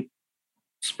very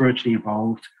spiritually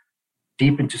evolved,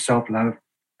 deep into self-love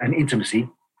and intimacy,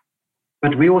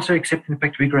 but we also accepting the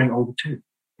fact we're growing older too.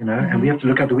 And we have to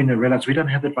look out the window and realize we don't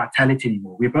have that vitality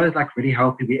anymore. We're both really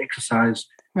healthy. We exercise,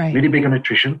 really big on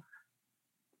nutrition.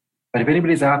 But if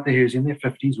anybody's out there who's in their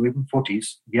 50s or even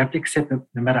 40s, you have to accept that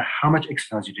no matter how much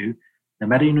exercise you do, no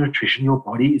matter your nutrition, your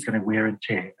body is going to wear and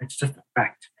tear. It's just a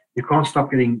fact. You can't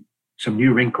stop getting some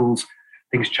new wrinkles,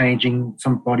 things changing,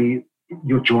 somebody,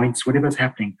 your joints, whatever's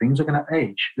happening, things are going to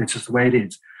age. That's just the way it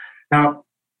is. Now,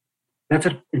 that's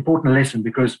an important lesson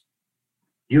because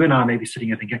you and I may be sitting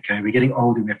here thinking, okay, we're getting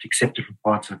older, we have to accept different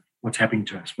parts of what's happening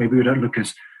to us. Maybe we don't look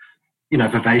as,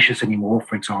 vivacious anymore,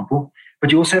 for example.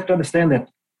 But you also have to understand that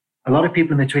a lot of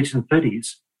people in their 20s and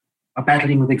 30s are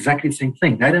battling with exactly the same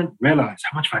thing. They don't realize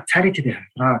how much vitality they have,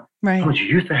 how much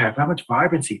youth they have, how much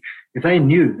vibrancy. If they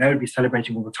knew, they would be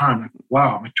celebrating all the time.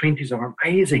 Wow, my 20s are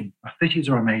amazing. My 30s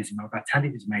are amazing. My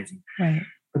vitality is amazing. Right.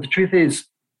 But the truth is,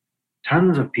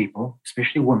 tons of people,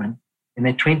 especially women, in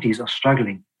their 20s are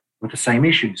struggling with the same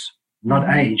issues.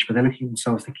 Not age, but they're looking at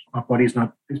themselves thinking, my body's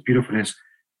not as beautiful as,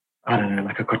 I don't know,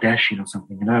 like a Kardashian or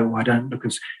something. I don't look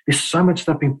as... There's so much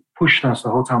stuff being pushed on us the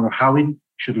whole time of how we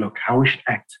should look, how we should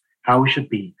act, how we should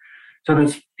be. So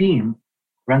this theme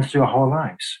runs through our whole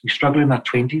lives. We struggle in our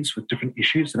 20s with different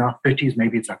issues. In our 30s,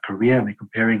 maybe it's our career, and we're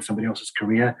comparing somebody else's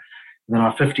career. And in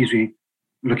our 50s, we're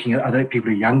looking at other people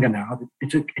who are younger now.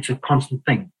 It's a constant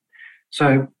thing.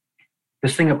 So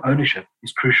this thing of ownership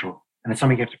is crucial. And it's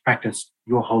something you have to practice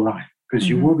your whole life because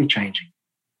you will be changing.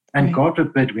 And God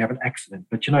forbid we have an accident.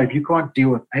 But, if you can't deal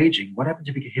with aging, what happens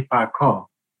if you get hit by a car?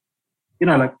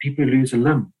 Like people who lose a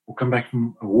limb or come back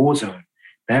from a war zone.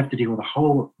 They have to deal with a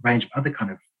whole range of other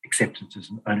kind of acceptances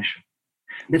and ownership.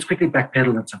 Let's quickly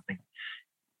backpedal on something.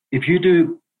 If you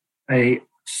do a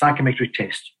psychometric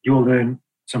test, you'll learn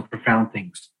some profound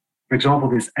things. For example,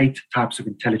 there's 8 types of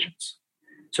intelligence.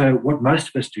 So what most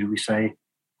of us do, we say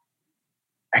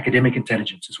academic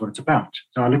intelligence is what it's about.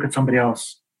 So I look at somebody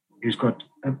else who's got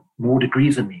more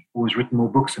degrees than me, or has written more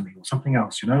books than me, or something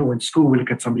else. Or in school, we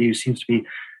look at somebody who seems to be,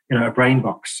 a brain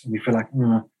box, and we feel like,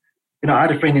 I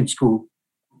had a friend in school.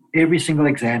 Every single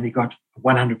exam, he got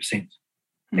 100%.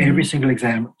 Mm-hmm. Every single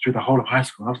exam through the whole of high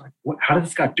school. I was like, how did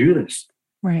this guy do this?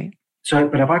 Right. So,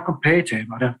 but if I compare to him,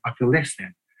 I feel less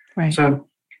than. Right. So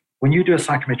when you do a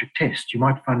psychometric test, you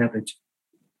might find out that,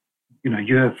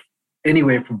 you have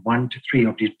anywhere from 1 to 3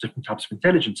 of these different types of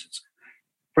intelligences.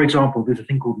 For example, there's a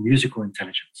thing called musical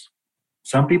intelligence.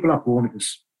 Some people are born with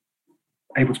this,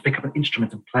 able to pick up an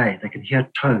instrument and play. They can hear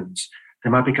tones. They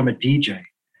might become a DJ.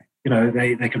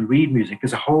 They can read music.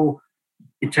 There's a whole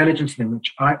intelligence in them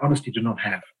which I honestly do not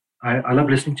have. I love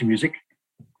listening to music,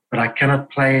 but I cannot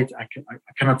play it. I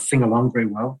cannot sing along very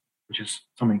well, which is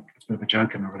something, it's a bit of a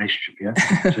joke in our relationship here.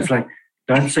 So it's like,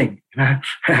 don't sing.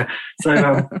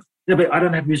 So, but I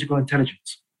don't have musical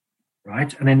intelligence,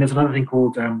 right? And then there's another thing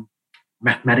called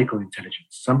mathematical intelligence.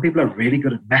 Some people are really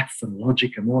good at maths and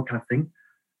logic and all that kind of thing,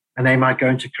 and they might go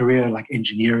into a career like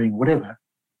engineering, whatever.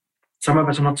 Some of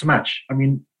us are not so much. I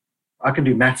mean, I can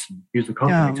do maths and use the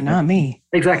calculator. No, not me.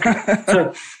 Exactly.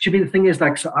 So, the thing is,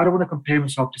 so I don't want to compare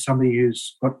myself to somebody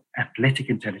who's got athletic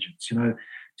intelligence. So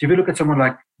if you look at someone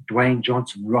like Dwayne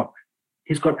Johnson, Rock,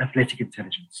 he's got athletic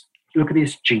intelligence. If you look at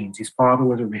his genes, his father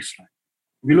was a wrestler.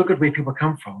 If you look at where people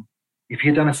come from, if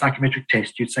you had done a psychometric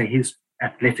test, you'd say he's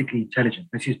athletically intelligent.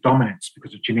 That's his dominance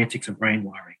because of genetics and brain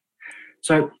wiring.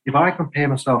 So if I compare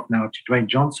myself now to Dwayne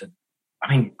Johnson,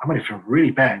 I'm going to feel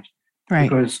really bad, right?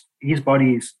 Because his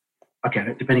body is,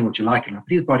 okay, depending what you like, but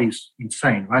his body is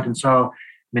insane, right? And so are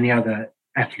many other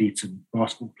athletes and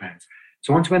basketball players.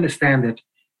 So once we understand that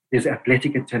there's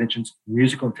athletic intelligence,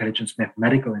 musical intelligence,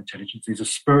 mathematical intelligence, there's a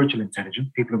spiritual intelligence.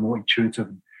 People are more intuitive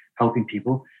and helping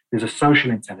people. There's a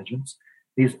social intelligence.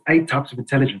 There's 8 types of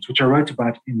intelligence, which I wrote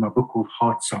about in my book called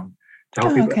Heart Song, to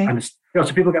help people understand,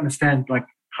 so people can understand like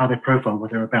how they profile,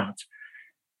 what they're about.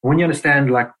 When you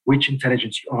understand like which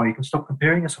intelligence you are, you can stop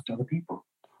comparing yourself to other people.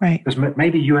 Right. Because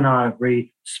maybe you and I are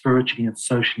very spiritually and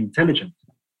socially intelligent.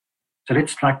 So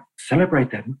let's like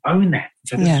celebrate that and own that.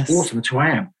 So this is awesome. It's who I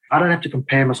am. I don't have to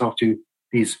compare myself to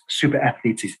these super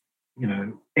athletes, these,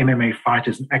 MMA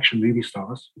fighters and action movie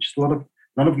stars, which a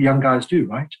lot of young guys do,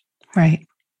 right? Right.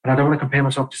 And I don't want to compare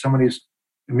myself to someone who's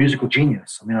a musical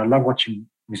genius. I mean, I love watching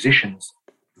musicians.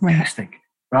 Fantastic. Right.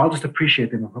 But I'll just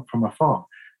appreciate them from afar,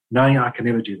 knowing I can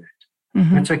never do that.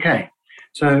 Mm-hmm. It's okay.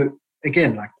 So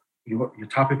again, like your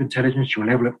type of intelligence, your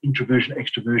level of introversion,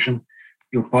 extroversion,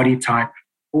 your body type,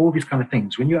 all these kind of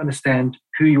things. When you understand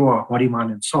who you are, body,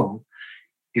 mind, and soul,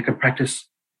 you can practice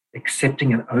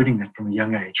accepting and owning that from a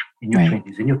young age, in your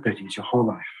 20s, in your 30s, your whole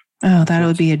life. Oh, that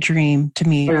would be a dream to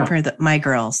me for my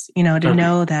girls, to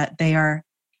know that they are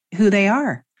who they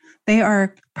are. They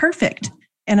are perfect.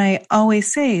 And I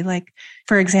always say, like,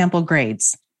 for example,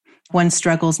 grades. One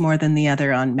struggles more than the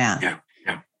other on math. Yeah.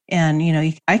 And,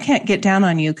 I can't get down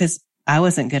on you because I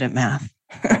wasn't good at math.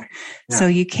 So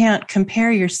you can't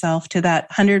compare yourself to that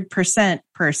 100%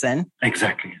 person.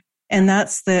 Exactly. And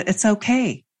it's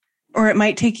okay. Or it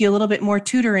might take you a little bit more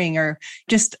tutoring or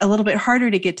just a little bit harder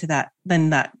to get to that than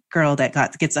that girl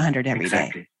that gets 100 every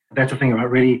day. That's the thing about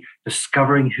really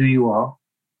discovering who you are,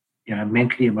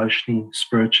 mentally, emotionally,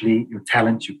 spiritually, your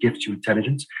talents, your gifts, your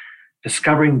intelligence,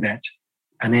 discovering that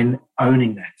and then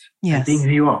owning that. Yes. And being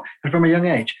who you are. And from a young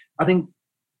age, I think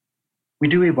we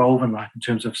do evolve in life in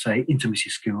terms of, say, intimacy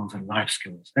skills and life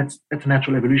skills. That's a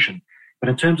natural evolution. But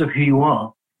in terms of who you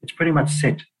are, it's pretty much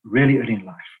set really early in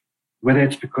life. Whether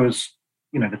it's because,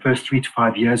 the first 3 to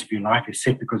 5 years of your life is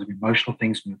set because of emotional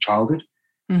things from your childhood.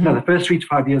 Mm-hmm. The first 3 to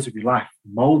 5 years of your life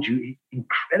mold you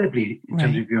incredibly in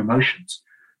terms of your emotions.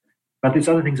 But there's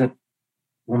other things that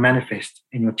will manifest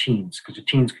in your teens, because your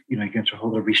teens, you're going through a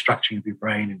whole lot of restructuring of your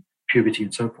brain and puberty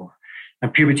and so forth.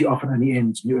 And puberty often only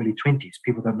ends in your early 20s.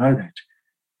 People don't know that.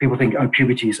 People think,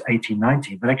 puberty is 18,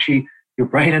 19. But actually, your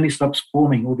brain only stops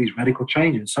forming all these radical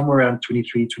changes somewhere around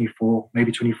 23, 24,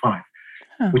 maybe 25.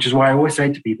 Which is why I always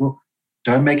say to people,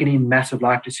 don't make any massive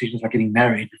life decisions like getting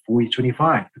married before you're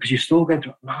 25, because you're still going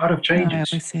through a lot of changes.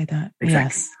 I always say that.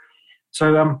 Exactly. Yes.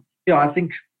 So, I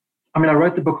think, I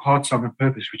wrote the book Heart, Song, and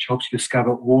Purpose, which helps you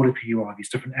discover all of who you are, these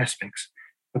different aspects.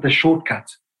 But the shortcut,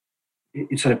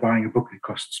 instead of buying a book that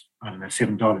costs,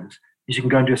 $7, is you can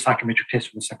go and do a psychometric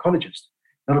test with a psychologist.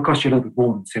 That'll cost you a little bit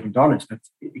more than $7, but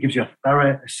it gives you a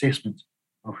thorough assessment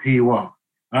of who you are.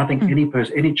 And I think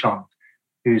any child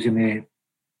who's in their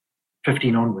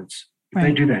 15 onwards If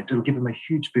they do that, it'll give them a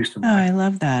huge boost in life. I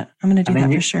love that. I'm going to do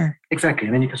that for sure. Exactly.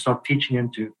 And then you can start teaching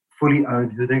them to fully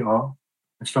own who they are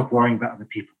and stop worrying about other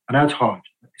people. I know it's hard,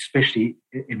 especially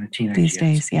in the teenage these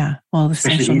days. Yeah. Well, the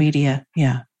social media.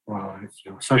 Yeah. Well,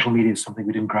 social media is something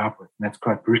we didn't grow up with, and that's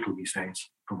quite brutal these days,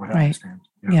 from what I understand.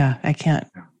 Yeah, I can't.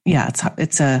 Yeah,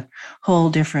 it's a whole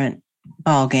different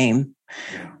ball game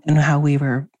than how we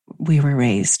were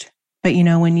raised. But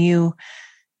when you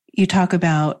talk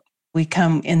about, we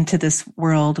come into this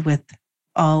world with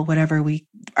all whatever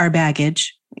our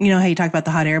baggage. You know how you talk about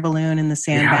the hot air balloon and the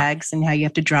sandbags and how you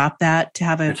have to drop that to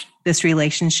have this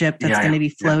relationship that's going to be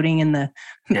floating in the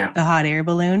hot air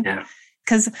balloon. Yeah.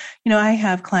 Because, I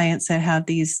have clients that have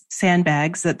these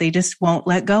sandbags that they just won't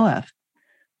let go of.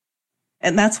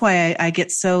 And that's why I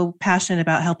get so passionate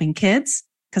about helping kids,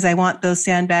 because I want those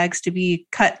sandbags to be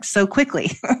cut so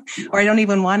quickly, or I don't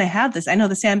even want to have this. I know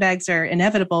the sandbags are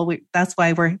inevitable. That's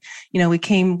why we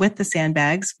came with the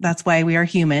sandbags. That's why we are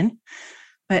human.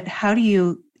 But how do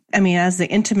you, as the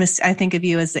intimacy, I think of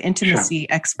you as the intimacy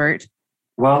expert.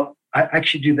 Well, I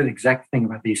actually do that exact thing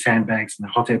about these sandbags and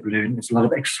the hot air balloon. There's a lot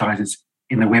of exercises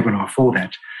in the webinar for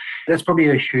that. That's probably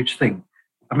a huge thing.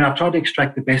 I've tried to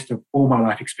extract the best of all my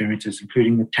life experiences,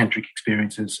 including the tantric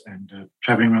experiences and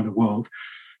traveling around the world.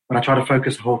 But I try to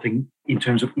focus the whole thing in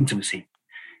terms of intimacy.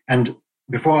 And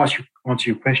before I answer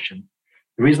your question,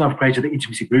 the reason I've created the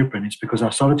Intimacy Blueprint is because I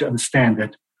started to understand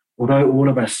that although all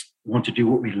of us want to do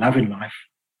what we love in life,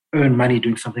 earn money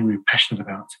doing something we're passionate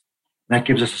about, that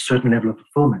gives us a certain level of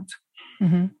fulfillment.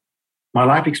 Mm-hmm. My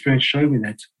life experience showed me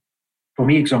that, for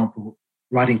me, example,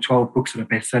 writing 12 books that are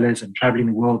bestsellers and traveling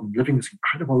the world and living this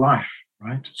incredible life,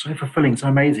 right? So fulfilling, so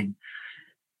amazing.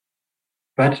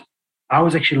 But I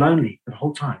was actually lonely the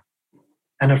whole time.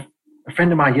 And a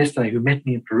friend of mine yesterday who met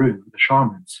me in Peru with the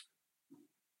shamans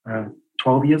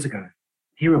 12 years ago,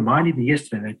 he reminded me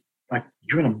yesterday that,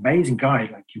 you're an amazing guy,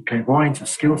 your clairvoyance and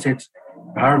skill sets,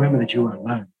 but I remember that you were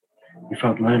alone. You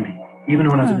felt lonely, even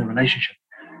when I was in a relationship.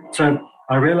 So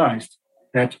I realized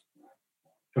that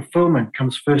fulfillment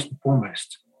comes first and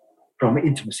foremost from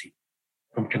intimacy,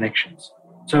 from connections.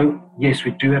 So yes,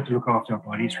 we do have to look after our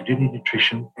bodies. We do need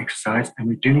nutrition, exercise, and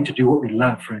we do need to do what we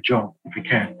love for a job if we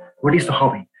can, or at least a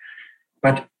hobby.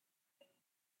 But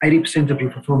 80% of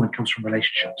your fulfillment comes from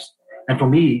relationships. And for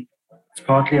me, it's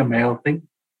partly a male thing,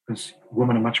 because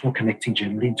women are much more connecting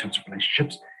generally in terms of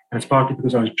relationships. And it's partly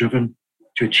because I was driven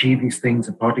to achieve these things,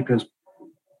 and partly because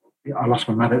I lost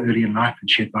my mother early in life and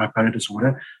she had bipolar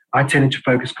disorder. I tended to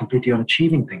focus completely on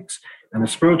achieving things and the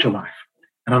spiritual life,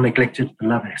 and I neglected the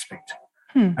love aspect.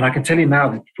 And I can tell you now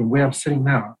that from where I'm sitting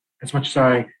now, as much as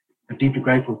I am deeply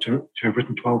grateful to have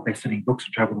written 12 best-selling books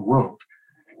and travel the world,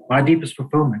 my deepest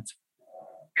fulfillment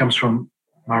comes from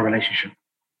my relationship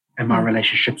and my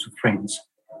relationships with friends.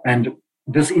 And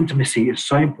this intimacy is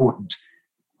so important.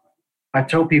 I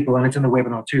tell people, and it's in the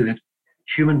webinar too, that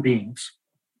human beings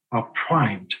are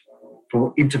primed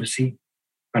for intimacy,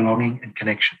 belonging, and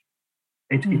connection.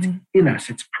 It's in us.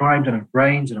 It's primed in our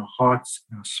brains, in our hearts,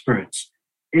 in our spirits.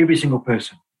 Every single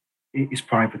person is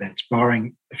primed for that,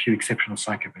 barring a few exceptional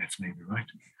psychopaths, maybe, right?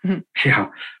 Mm-hmm. Yeah.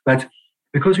 But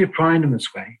because we're primed in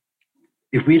this way,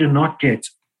 if we do not get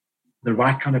the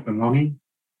right kind of belonging,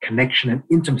 connection, and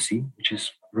intimacy, which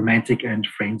is romantic and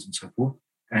friends and so forth,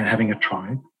 and having a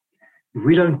tribe, if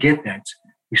we don't get that,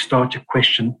 we start to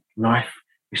question life.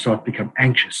 We start to become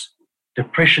anxious.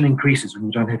 Depression increases when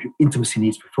you don't have your intimacy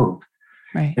needs fulfilled.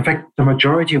 Right. In fact, the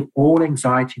majority of all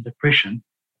anxiety and depression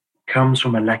comes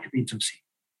from a lack of intimacy,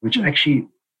 which actually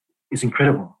is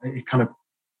incredible. It kind of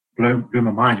blew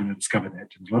my mind when I discovered that.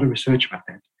 There's a lot of research about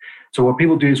that. So what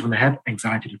people do is when they have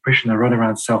anxiety, depression, they run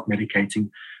around self-medicating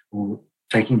or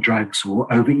taking drugs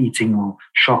or overeating or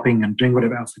shopping and doing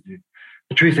whatever else they do.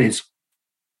 The truth is,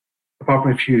 apart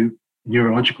from a few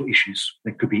neurological issues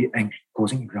that could be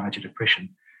causing anxiety, depression,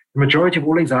 the majority of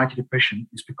all anxiety, depression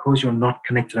is because you're not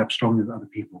connected up strongly with other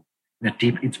people in a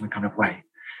deep, intimate kind of way.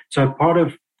 So part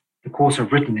of the course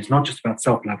I've written is not just about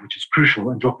self-love, which is crucial,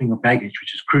 and dropping your baggage,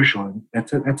 which is crucial. And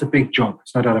that's a big job.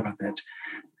 There's no doubt about that.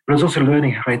 But it's also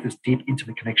learning how to create this deep,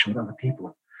 intimate connection with other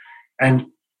people. And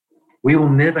we will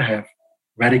never have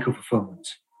radical fulfillment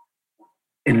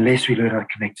unless we learn how to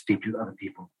connect deeply with other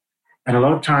people. And a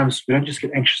lot of times we don't just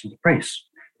get anxious and depressed.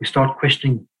 We start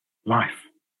questioning life.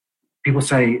 People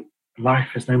say life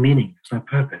has no meaning, there's no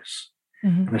purpose.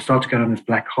 And they start to go down this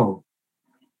black hole.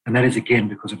 And that is, again,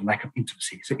 because of lack of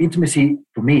intimacy. So intimacy,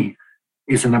 for me,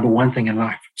 is the number one thing in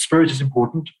life. Spirit is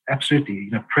important,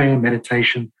 absolutely. Prayer,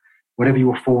 meditation, whatever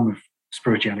your form of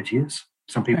spirituality is.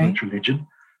 Some people, it's religion.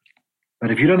 But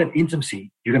if you don't have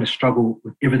intimacy, you're going to struggle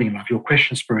with everything in life. You'll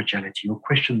question spirituality. You'll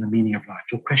question the meaning of life.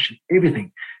 You'll question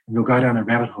everything. And you'll go down a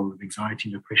rabbit hole of anxiety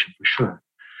and depression for sure.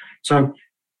 So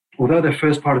although the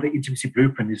first part of the intimacy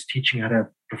blueprint is teaching how to have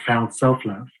profound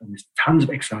self-love, and there's tons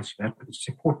of exercise for that, but it's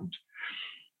important.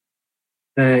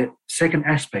 The second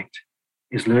aspect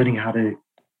is learning how to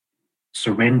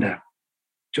surrender,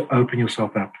 to open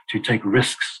yourself up, to take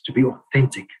risks, to be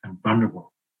authentic and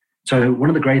vulnerable. So one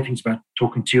of the great things about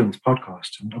talking to you on this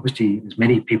podcast, and obviously there's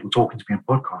many people talking to me on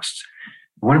podcasts,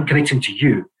 when I'm connecting to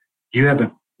you, you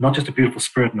have not just a beautiful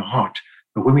spirit and a heart,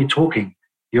 but when we're talking,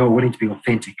 you're willing to be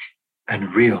authentic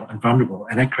and real and vulnerable.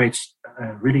 And that creates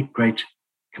a really great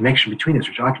connection between us,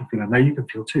 which I can feel. I know you can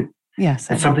feel too. Yes.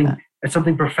 It's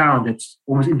something profound. It's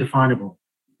almost indefinable,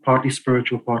 partly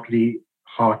spiritual, partly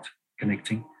heart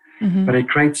connecting. Mm-hmm. But it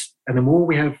creates, and the more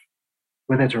we have,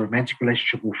 whether it's a romantic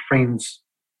relationship or friends,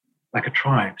 like a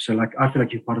tribe. So like, I feel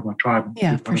like you're part of my tribe and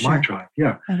you're part of my tribe.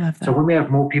 Yeah. I love that. So when we have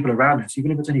more people around us,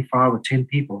 even if it's only 5 or 10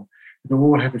 people, they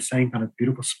all have the same kind of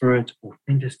beautiful spirit,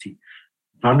 authenticity,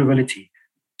 vulnerability,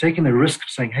 taking the risk of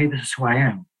saying, hey, this is who I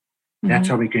am. That's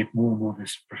how we get more and more of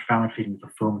this profound feeling of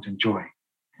fulfillment and joy.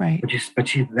 Right. But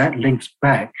that links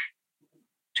back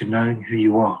to knowing who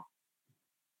you are.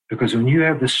 Because when you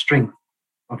have the strength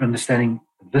of understanding,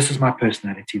 this is my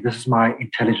personality, this is my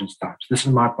intelligence types, this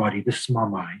is my body, this is my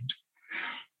mind,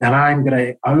 and I'm going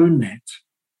to own that,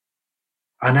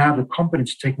 I now have the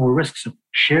confidence to take more risks of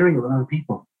sharing it with other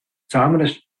people. So I'm going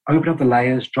to open up the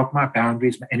layers, drop my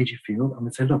boundaries, my energy field. I'm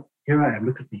going to say, look, here I am,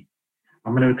 look at me.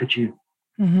 I'm going to look at you.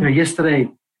 Mm-hmm. You know, yesterday,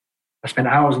 I spent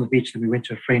hours on the beach, then we went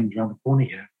to a friend around the corner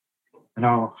here, and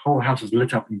our whole house was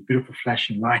lit up with beautiful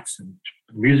flashing lights, and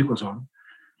the music was on.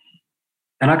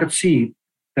 And I could see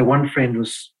that one friend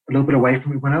was a little bit away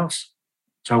from everyone else.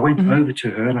 So I went over to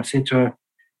her and I said to her,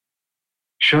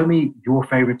 show me your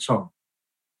favorite song.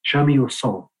 Show me your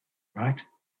soul, right?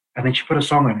 And then she put a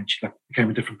song on and she became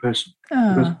a different person.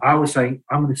 Because I was saying,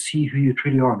 I'm going to see who you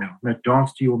truly are now. I'm going to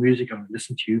dance to your music. I'm going to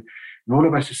listen to you. And all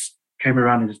of us just came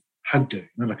around and just hugged her,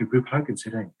 like a group hug, and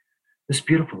said, hey, this is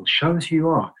beautiful. Show us who you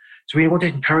are. So we want to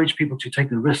encourage people to take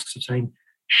the risks of saying,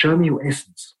 show me your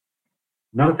essence.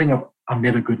 Not a thing of, I'm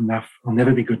never good enough. I'll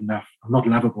never be good enough. I'm not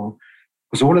lovable.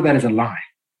 Because all of that is a lie.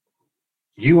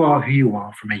 You are who you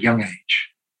are from a young age,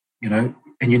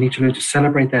 and you need to learn to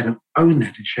celebrate that and own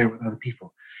that and share it with other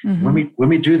people. Mm-hmm. When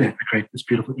we do that, we create this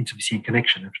beautiful intimacy and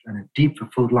connection and a deep,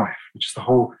 fulfilled life, which is the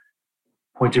whole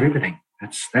point of everything.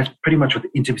 That's pretty much what the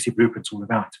intimacy blueprint's all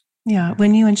about. Yeah.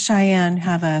 When you and Cheyenne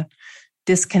have a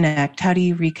disconnect, how do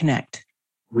you reconnect?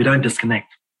 We don't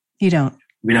disconnect. You don't?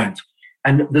 We don't.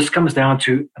 And this comes down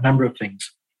to a number of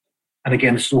things. And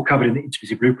again, this is all covered in the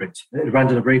intimacy blueprint. It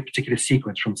runs in a very particular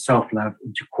sequence from self-love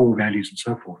into core values and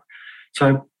so forth.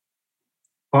 So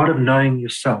part of knowing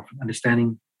yourself and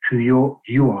understanding who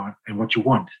you are and what you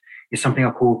want is something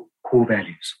I call core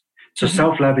values. So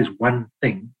self-love is one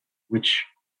thing which,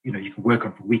 you can work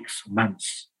on for weeks,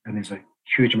 months, and there's a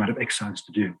huge amount of exercise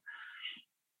to do.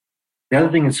 The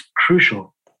other thing is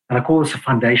crucial, and I call this a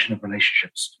foundation of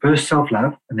relationships. First,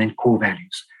 self-love, and then core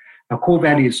values. Now, core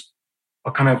values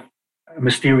are kind of a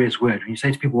mysterious word. When you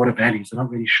say to people, what are values? They're not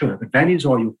really sure. But values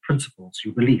are your principles,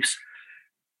 your beliefs.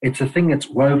 It's a thing that's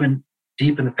woven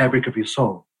deep in the fabric of your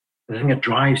soul, the thing that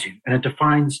drives you, and it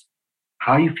defines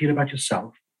how you feel about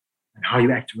yourself and how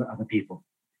you act with other people.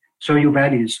 So your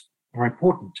values are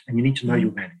important, and you need to know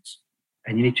your values.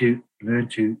 And you need to learn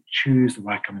to choose the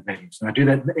right kind of values. And I do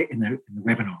that in the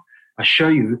webinar. I show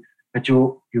you that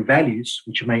your values,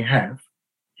 which you may have,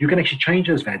 you can actually change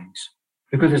those values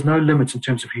because there's no limits in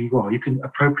terms of who you are. You can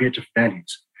appropriate different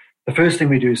values. The first thing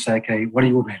we do is say, okay, what are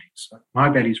your values? My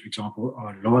values, for example,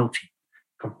 are loyalty,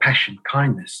 compassion,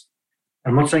 kindness.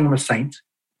 I'm not saying I'm a saint.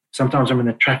 Sometimes I'm in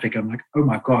the traffic. I'm like, oh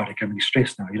my God, I can be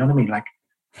stressed now. You know what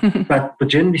I mean? But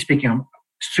generally speaking, I'm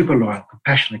super loyal,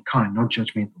 compassionate, kind,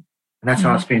 non-judgmental. And that's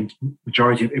how I spend the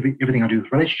majority of everything I do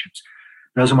with relationships.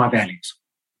 Those are my values.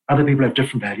 Other people have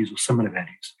different values or similar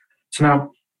values. So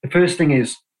now, the first thing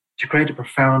is to create a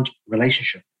profound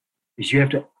relationship is you have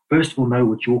to, first of all, know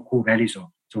what your core values are.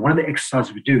 So one of the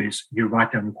exercises we do is you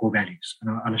write down your core values.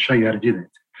 And I'll show you how to do that.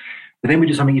 But then we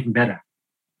do something even better.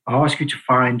 I'll ask you to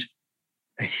find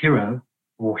a hero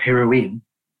or heroine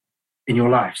in your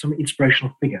life, some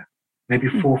inspirational figure, maybe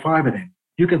 4 or 5 of them.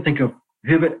 You can think of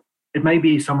whoever. It may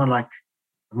be someone like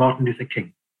Martin Luther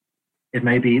King. It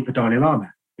may be the Dalai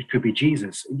Lama. It could be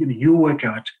Jesus. You work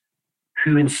out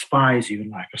who inspires you in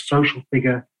life, a social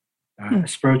figure, a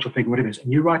spiritual figure, whatever it is.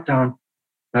 And you write down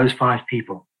those 5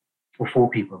 people or 4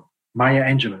 people. Maya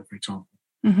Angelou, for example.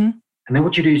 And then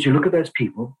what you do is you look at those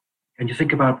people and you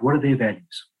think about what are their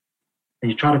values.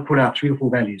 and you try to pull out 3 or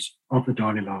 4 values of the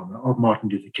Dalai Lama, of Martin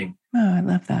Luther King. Oh, I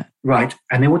love that. Right.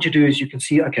 And then what you do is you can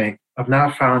see, okay, I've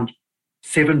now found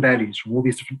 7 values from all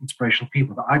these different inspirational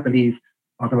people that I believe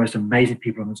are the most amazing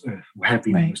people on this earth, or have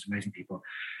been the most amazing people.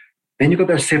 Then you've got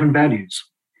those 7 values.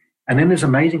 And then this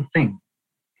amazing thing.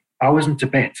 I was in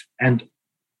Tibet, and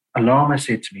a Lama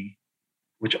said to me,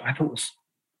 which I thought was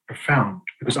profound,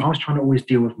 because I was trying to always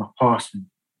deal with my past and,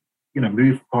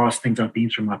 move past things I've been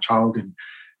through in my childhood and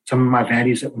some of my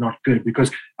values that were not good,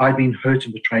 because I'd been hurt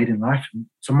and betrayed in life. And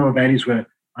some of my values were,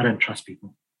 I don't trust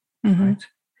people, right?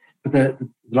 But the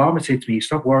Lama said to me,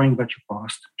 stop worrying about your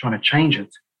past, trying to change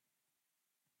it.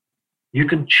 You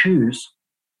can choose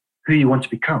who you want to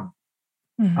become.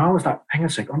 I was like, hang on a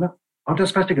sec, I'm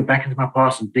just supposed to go back into my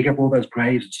past and dig up all those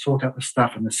graves and sort out the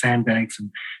stuff and the sandbags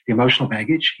and the emotional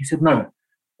baggage. He said, no,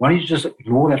 why don't you just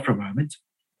ignore that for a moment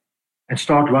and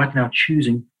start right now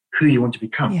choosing who you want to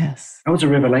become. Yes. That was a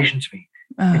revelation to me.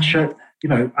 It showed,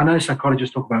 I know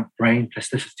psychologists talk about brain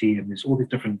plasticity and there's all these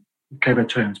different clever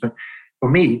terms, but for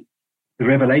me, the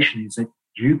revelation is that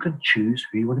you can choose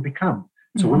who you want to become.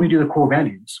 So when we do the core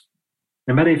values,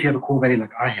 no matter if you have a core value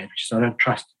like I had, which is I don't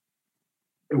trust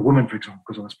a woman, for example,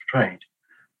 because I was betrayed,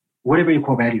 whatever your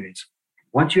core value is,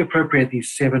 once you appropriate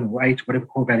these 7 or 8, whatever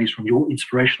core values from your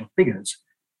inspirational figures,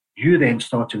 you then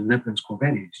start to live those core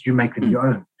values. You make them your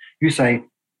own. You say,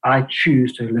 I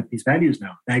choose to live these values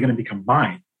now. They're going to become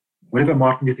mine. Whatever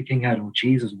Martin Luther King had, or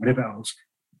Jesus, or whatever else,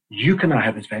 you can now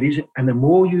have those values. And the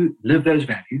more you live those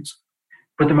values,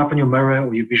 put them up on your mirror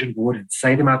or your vision board and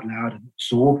say them out loud and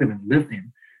absorb them and live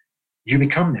them, you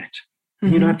become that.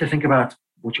 And you don't have to think about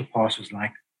what your past was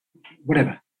like,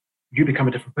 whatever. You become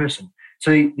a different person.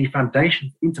 So the foundation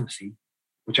of intimacy,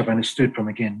 which I've understood from,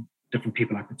 again, different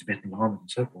people like the Tibetan Lamas and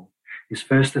so forth, is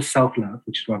first the self-love,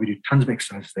 which is why we do tons of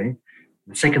exercise there.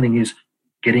 The second thing is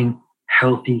getting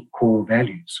healthy core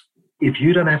values. If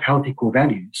you don't have healthy core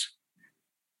values,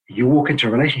 you walk into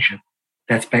a relationship,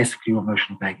 that's basically your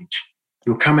emotional baggage.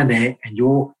 You'll come in there and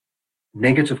your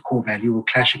negative core value will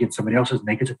clash against somebody else's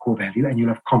negative core value, and you'll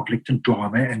have conflict and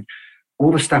drama and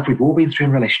all the stuff we've all been through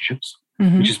in relationships,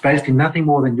 which is basically nothing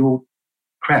more than your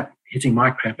crap hitting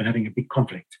my crap and having a big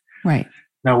conflict. Right.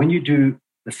 Now, when you do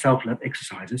the self-love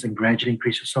exercises and gradually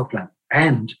increase your self-love,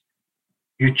 and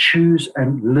you choose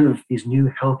and live these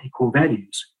new healthy core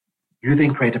values, you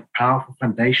then create a powerful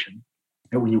foundation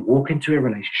that when you walk into a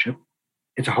relationship,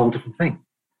 it's a whole different thing.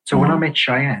 So when I met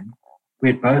Cheyenne, we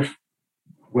had both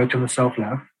worked on the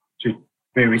self-love through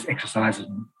various exercises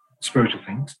and spiritual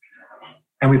things,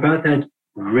 and we both had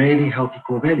really healthy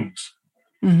core values.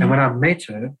 And when I met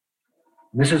her,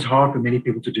 and this is hard for many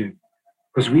people to do,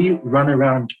 because we run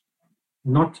around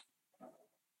not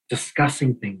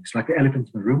discussing things like the elephant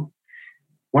in the room.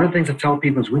 One of the things I tell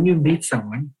people is when you meet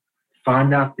someone,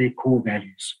 find out their core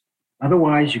values.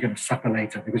 Otherwise, you're going to suffer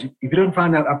later, because if you don't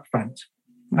find out up front,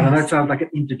 and I know it sounds like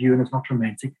an interview and it's not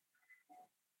romantic,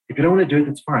 if you don't want to do it,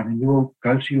 that's fine. And you will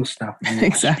go through your stuff.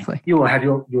 Exactly. You will have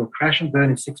your crash and burn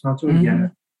in 6 months or a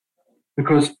year.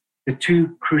 Because the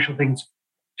 2 crucial things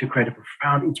to create a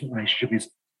profound intimate relationship is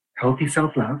healthy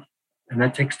self-love, and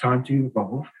that takes time to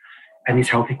evolve, and these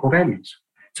healthy core values.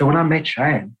 So when I met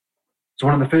Cheyenne, so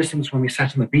one of the first things when we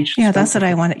sat on the beach. Yeah, that's what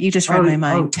I wanted. You just read my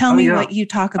mind. Tell me what you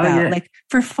talk about. Like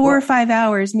for 4 or 5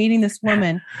 hours meeting this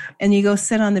woman, and you go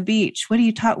sit on the beach. What do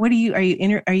you talk? Are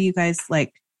you guys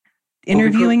like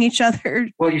interviewing each other?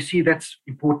 Well, you see, that's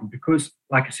important because,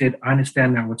 like I said, I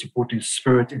understand now what's important is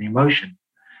spirit and emotion.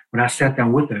 When I sat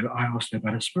down with her, I asked her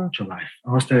about her spiritual life.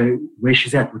 I asked her where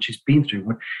she's at, what she's been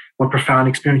through, what profound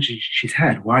experiences she's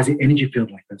had. Why is the energy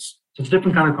field like this? So it's a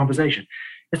different kind of conversation.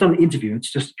 It's not an interview. It's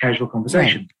just a casual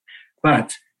conversation. Right.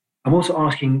 But I'm also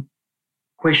asking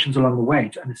questions along the way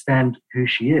to understand who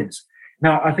she is.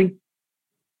 Now, I think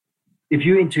if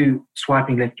you're into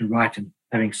swiping left and right and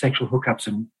having sexual hookups,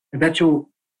 and if that's your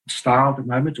style at the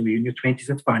moment, or you're in your 20s,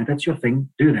 that's fine. If that's your thing,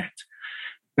 do that.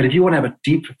 But if you want to have a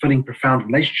deep, fulfilling, profound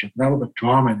relationship, without all the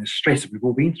drama and the stress that we've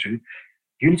all been through,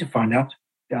 you need to find out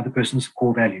the other person's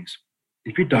core values.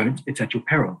 If you don't, it's at your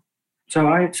peril. So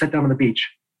I sat down on the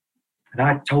beach and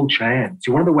I told Cheyenne,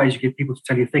 see, one of the ways you get people to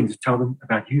tell you things is tell them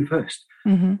about you first.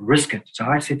 Risk it. So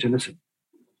I said to her, listen,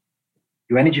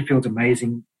 your energy field's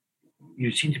amazing.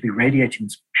 You seem to be radiating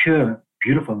this pure,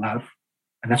 beautiful love.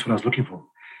 And that's what I was looking for.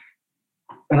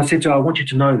 And I said to her, I want you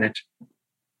to know that,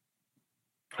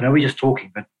 I know we're just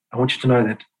talking, but I want you to know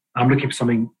that I'm looking for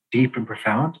something deep and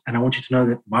profound. And I want you to know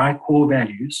that my core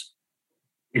values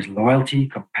is loyalty,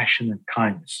 compassion, and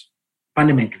kindness,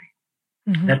 fundamentally.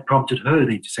 That prompted her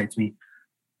then to say to me,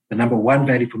 the number one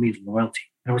value for me is loyalty.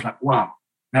 And I was like, wow.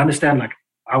 And I understand, like,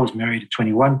 I was married at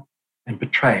 21, and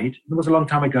betrayed. It was a long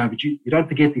time ago, but you don't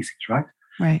forget these things, right?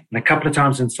 Right. And a couple of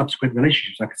times in subsequent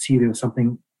relationships, I could see there was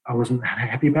something I wasn't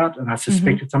happy about, and I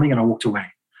suspected something, and I walked away.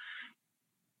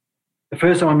 The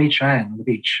first time I meet Cheyenne on the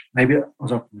beach, maybe it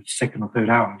was up in the second or third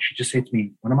hour, she just said to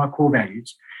me, one of my core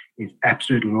values is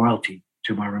absolute loyalty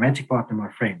to my romantic partner,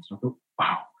 my friends. And I thought,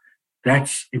 wow,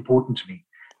 that's important to me.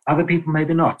 Other people,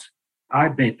 maybe not. I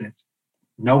bet that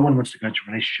no one wants to go into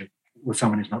a relationship with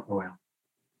someone who's not loyal.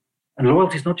 And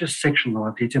loyalty is not just sexual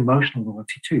loyalty, it's emotional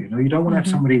loyalty too. You don't want to have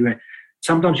somebody where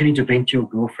sometimes you need to vent to your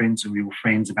girlfriends or your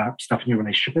friends about stuff in your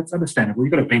relationship. That's understandable.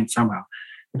 You've got to vent somehow.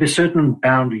 But there's certain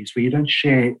boundaries where you don't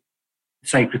share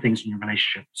sacred things in your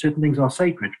relationship. Certain things are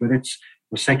sacred, whether it's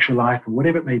your sexual life or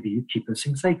whatever it may be, you keep those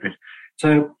things sacred.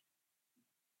 So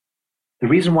the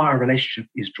reason why our relationship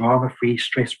is drama-free,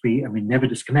 stress-free, and we never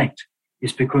disconnect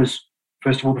is because,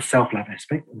 first of all, the self-love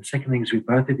aspect, and the second thing is we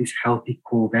both have these healthy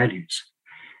core values.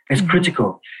 It's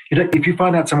critical. If you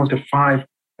find out someone's got 5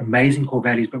 amazing core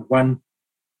values, but one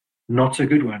not so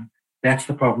good one, that's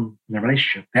the problem in the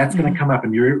relationship. That's going to come up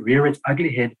and rear its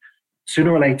ugly head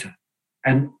sooner or later.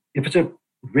 And if it's a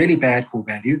really bad core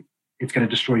value, it's going to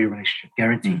destroy your relationship,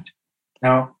 guaranteed.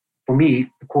 Now, for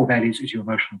me, the core values is your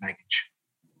emotional baggage.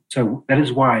 So that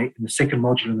is why in the second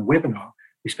module in the webinar,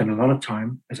 we spend a lot of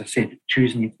time, as I said,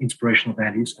 choosing inspirational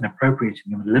values and appropriating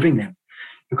them and living them.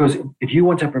 Because if you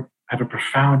want to have a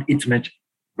profound, intimate,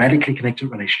 radically connected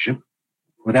relationship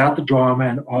without the drama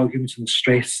and arguments and the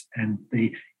stress and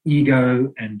the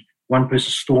ego and one person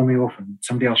storming off and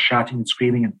somebody else shouting and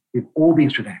screaming, and we've all been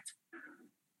through that,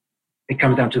 it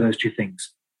comes down to those 2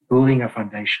 things, building a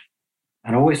foundation.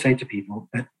 And I always say to people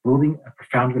that building a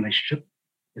profound relationship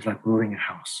is like building a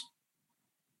house.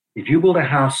 If you build a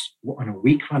house on a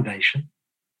weak foundation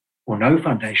or no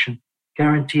foundation,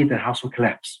 guaranteed the house will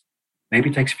collapse. Maybe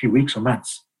it takes a few weeks or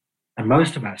months. And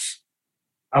most of us,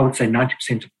 I would say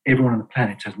 90% of everyone on the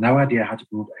planet has no idea how to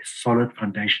build a solid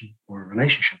foundation for a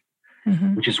relationship,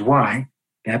 which is why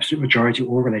the absolute majority of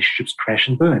all relationships crash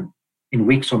and burn in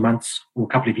weeks or months or a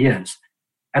couple of years.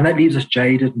 And that leaves us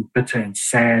jaded and bitter and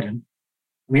sad, and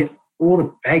we all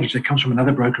the baggage that comes from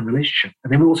another broken relationship.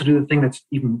 And then we also do the thing that's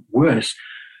even worse.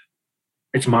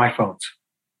 It's my fault.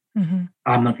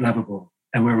 I'm not lovable.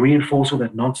 And we reinforce all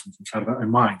that nonsense inside of our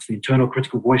own minds. The internal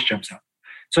critical voice jumps up.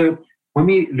 So when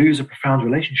we lose a profound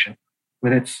relationship,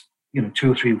 whether it's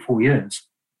 2 or 3 or 4 years,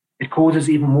 it causes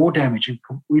even more damage and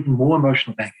even more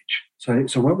emotional baggage.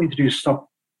 So what we need to do is stop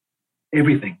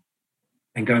everything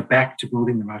and go back to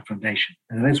building the right foundation.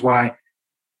 And that is why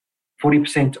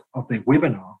 40% of the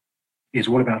webinar is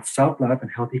all about self-love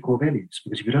and healthy core values.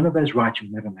 Because if you don't have those right,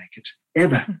 you'll never make it.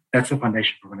 Ever. That's the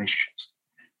foundation for relationships.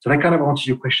 So that kind of answers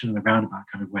your question in a roundabout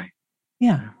kind of way.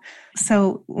 Yeah.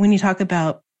 So when you talk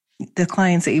about the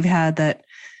clients that you've had, that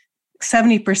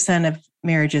 70% of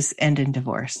marriages end in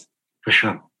divorce. For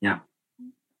sure. Yeah.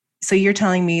 So you're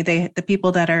telling me the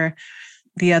people that are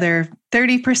the other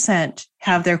 30%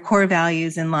 have their core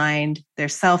values in line, their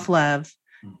self-love.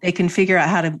 They can figure out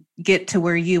how to get to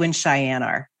where you and Cheyenne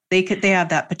are. They have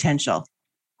that potential.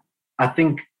 I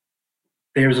think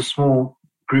there's a small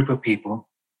group of people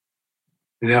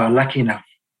who are lucky enough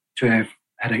to have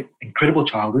had an incredible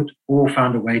childhood or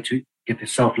found a way to get their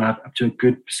self-love up to a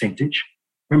good percentage.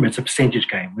 Remember, it's a percentage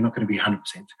game. We're not going to be 100%.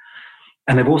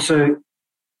 And they've also,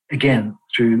 again,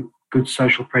 through good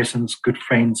social presence, good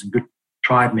friends, and good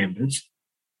tribe members,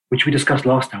 which we discussed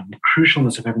last time, the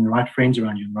crucialness of having the right friends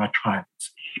around you and the right tribe.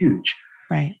 It's huge.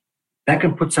 Right. That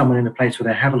can put someone in a place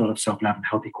where they have a lot of self-love and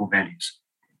healthy core values.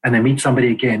 And they meet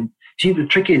somebody again. See, the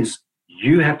trick is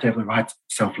you have to have the right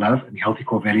self-love and healthy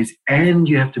core values, and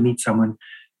you have to meet someone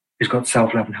who's got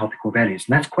self-love and healthy core values.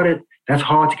 And that's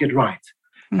hard to get right.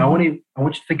 Now, I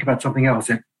want you to think about something else.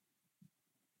 That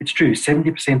it's true,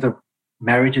 70% of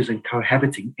marriages and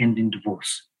cohabiting end in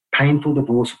divorce. Painful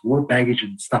divorce, all the baggage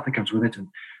and stuff that comes with it, and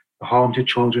the harm to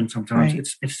children sometimes. Right.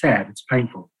 It's sad, it's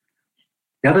painful.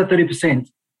 The other 30%,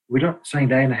 we're not saying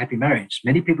they're in a happy marriage.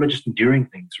 Many people are just enduring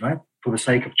things, right, for the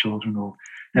sake of children, or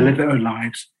they live their own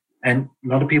lives. And a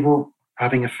lot of people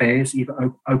having affairs,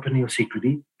 either openly or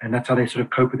secretly, and that's how they sort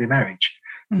of cope with their marriage.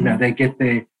 They get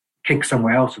their kick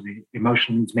somewhere else, or their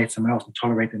emotional needs met somewhere else, and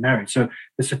tolerate their marriage. So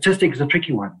the statistic is a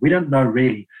tricky one. We don't know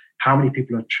really how many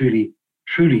people are truly,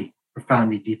 truly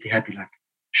profoundly, deeply happy like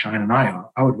Cheyenne and I are.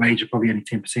 I would wager probably only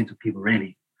 10% of people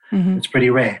really. It's pretty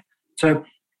rare. So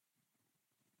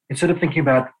instead of thinking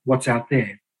about what's out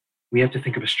there, we have to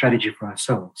think of a strategy for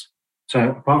ourselves. So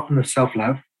apart from the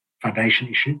self-love foundation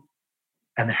issue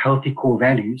and the healthy core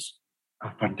values,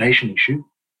 a foundation issue,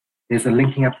 there's the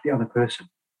linking up to the other person.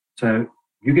 So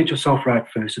you get yourself right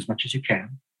first as much as you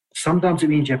can. sometimes it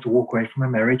means you have to walk away from a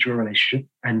marriage or a relationship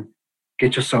and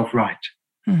get yourself right.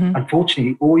 Mm-hmm.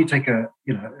 Unfortunately, or you take a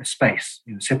space,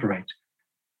 separate,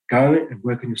 go and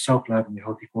work on your self-love and your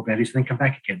healthy core values, and then come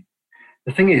back again.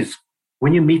 The thing is,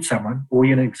 when you meet someone or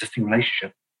you're in an existing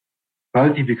relationship,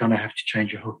 both of you are going to have to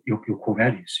change your core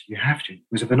values. You have to,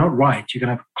 because if they're not right, you're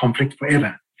going to have conflict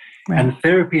forever. Right. And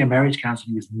therapy and marriage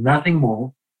counseling is nothing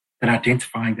more than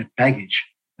identifying that baggage,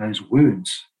 those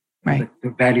wounds, right.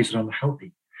 the values that are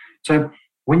unhealthy. So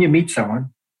when you meet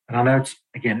someone, and I know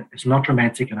it's not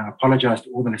romantic, and I apologize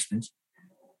to all the listeners,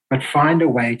 but find a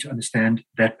way to understand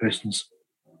that person's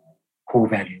core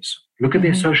values. Look at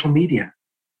their social media.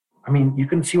 I mean, you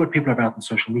can see what people are about on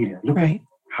social media. Look at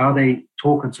how they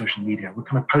talk on social media, what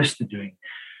kind of posts they're doing.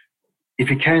 If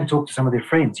you can, talk to some of their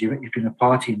friends. If you're in a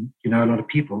party and you know a lot of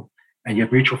people and you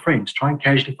have mutual friends, try and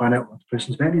casually find out what the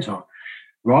person's values are.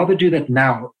 Rather do that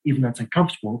now, even though it's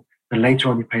uncomfortable, but later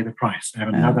on you pay the price and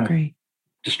have another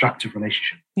destructive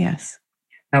relationship. Yes.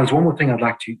 Now, there's one more thing I'd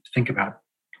like to think about.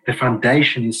 The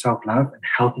foundation is self-love and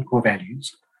healthy core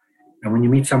values. And when you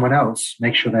meet someone else,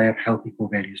 make sure they have healthy core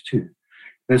values too.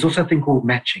 There's also a thing called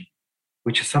matching,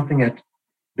 which is something that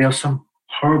there are some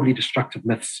horribly destructive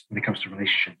myths when it comes to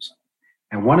relationships.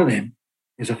 And one of them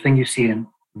is a thing you see in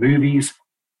movies,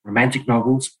 romantic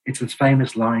novels. It's this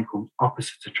famous line called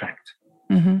opposites attract.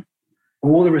 Mm-hmm.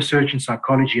 All the research in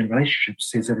psychology and relationships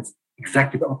says that it's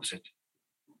exactly the opposite.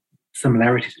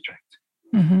 Similarities attract.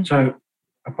 Mm-hmm. So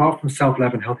apart from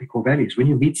self-love and healthy core values, when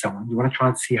you meet someone, you want to try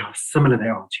and see how similar they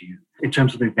are to you in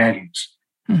terms of their values,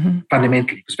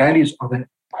 fundamentally, because values are the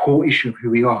core issue of who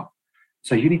we are.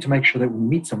 So you need to make sure that when you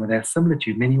meet someone, they're similar to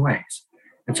you in many ways.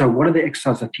 And so one of the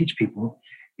exercises I teach people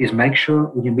is make sure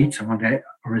when you meet someone, they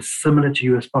are as similar to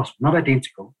you as possible, not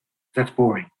identical. That's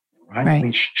boring, right? I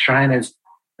mean, Cheyenne has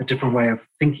a different way of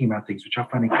thinking about things, which I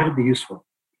find incredibly useful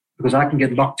because I can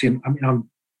get locked in. I mean, I'm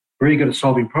very good at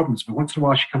solving problems, but once in a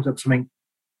while she comes up with something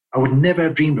I would never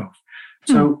have dreamed of.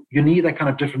 So you need that kind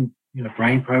of different,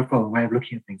 brain profile, way of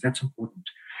looking at things. That's important.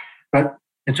 But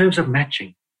in terms of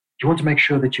matching, you want to make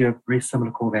sure that you have very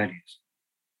similar core values.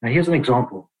 Now, here's an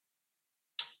example.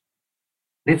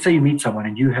 Let's say you meet someone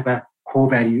and you have a core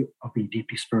value of being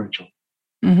deeply spiritual.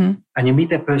 Mm-hmm. And you meet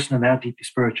that person and they're deeply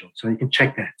spiritual. So you can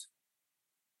check that.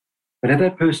 But if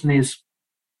that person is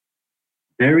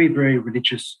very, very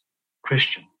religious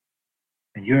Christian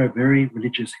and you're a very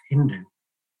religious Hindu,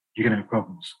 you're going to have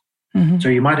problems. Mm-hmm. So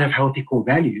you might have healthy core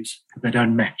values, but they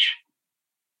don't match.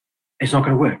 It's not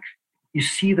going to work. You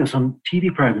see this on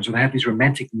TV programs where they have these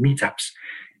romantic meetups,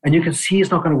 and you can see it's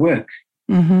not going to work.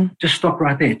 Mm-hmm. Just stop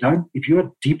right there. If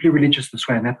you're deeply religious this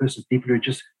way and that person's deeply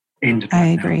religious, end it. I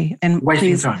agree. And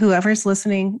please, time. Whoever's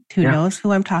listening who knows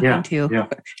who I'm talking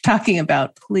talking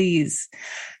about, please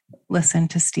listen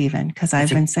to Stephen, because I've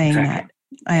been saying that.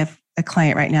 I have a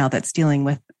client right now that's dealing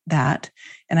with that.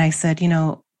 And I said,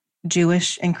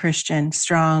 Jewish and Christian,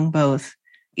 strong both,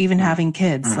 even having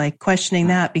kids, like questioning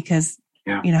that because,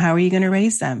 how are you going to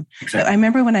raise them? Exactly. I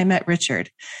remember when I met Richard,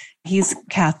 he's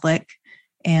Catholic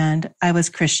and I was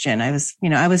Christian. I was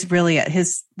really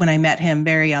when I met him,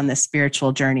 very on this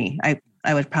spiritual journey.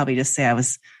 I would probably just say I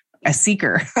was a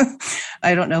seeker.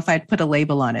 I don't know if I'd put a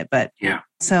label on it, but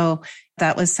so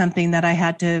that was something that I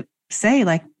had to say,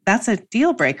 like, that's a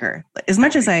deal breaker. As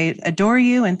much as I adore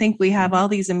you and think we have all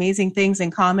these amazing things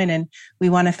in common and we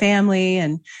want a family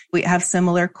and we have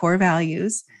similar core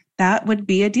values, that would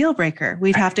be a deal breaker.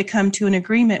 We'd have to come to an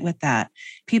agreement with that.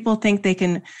 People think they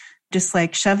can just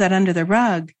like shove that under the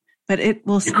rug, but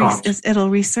it'll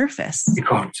resurface. You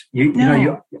can't.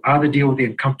 You either deal with the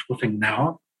uncomfortable thing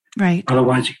now, right?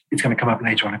 Otherwise, it's going to come up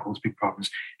later on and cause big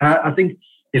problems. And I think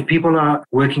if people are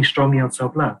working strongly on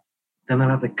self-love, then they'll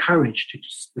have the courage to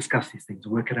just discuss these things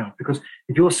and work it out. Because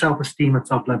if your self-esteem and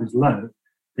self-love is low,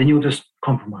 then you'll just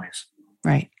compromise.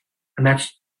 Right. And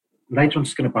that's later on,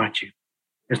 it's going to bite you.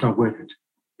 It's not worth it.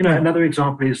 Another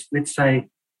example is, let's say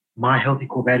my healthy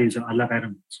core values are I love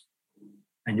animals.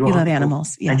 And you love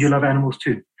animals. Yes. And you love animals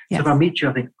too. Yes. So if I meet you,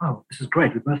 I think, oh, this is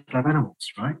great. We both love animals,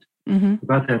 right? Mm-hmm. We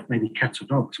both have maybe cats or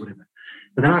dogs, whatever.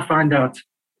 But then I find out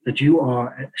that you are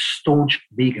a staunch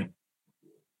vegan.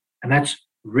 And that's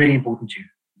really important to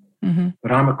you. Mm-hmm.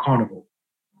 But I'm a carnivore.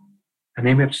 And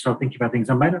then we have to start thinking about things.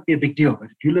 It might not be a big deal, but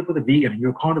if you live with a vegan and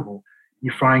you're a carnivore,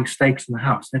 you're frying steaks in the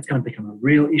house, that's going to become a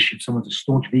real issue if someone's a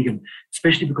staunch vegan,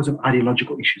 especially because of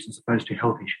ideological issues as opposed to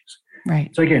health issues.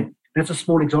 Right. So again, that's a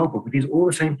small example, but these are all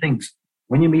the same things.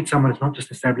 When you meet someone, it's not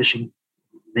just establishing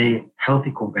their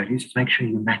healthy core values, it's make sure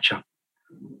you match up.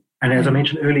 And as I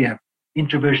mentioned earlier,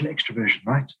 introversion, extroversion,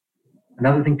 right?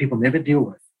 Another thing people never deal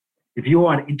with if you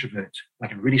are an introvert,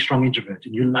 like a really strong introvert,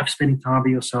 and you love spending time by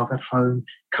yourself at home,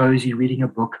 cozy, reading a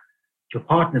book, your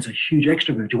partner's a huge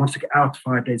extrovert who wants to get out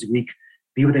 5 days a week,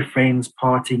 be with their friends,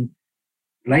 partying.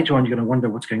 Later on, you're going to wonder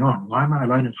what's going on. Why am I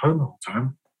alone at home the whole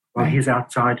time while he's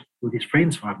outside with his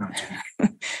friends 5 nights a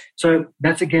week? So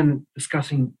that's, again,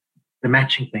 discussing the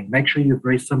matching thing. Make sure you're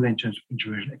very similar in terms of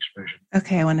introversion, extroversion.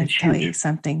 Okay, I want to tell you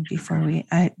something before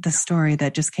the story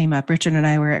that just came up. Richard and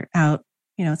I were out,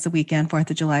 it's the weekend, 4th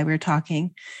of July, we were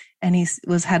talking, and he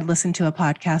had listened to a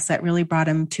podcast that really brought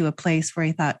him to a place where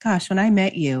he thought, gosh, when I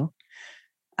met you,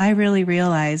 I really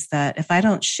realized that if I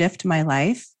don't shift my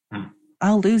life,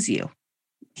 I'll lose you.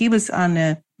 He was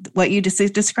on what you just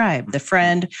described, the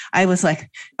friend. I was like,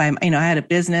 I had a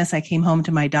business. I came home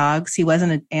to my dogs. He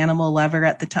wasn't an animal lover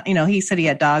at the time. He said he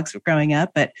had dogs growing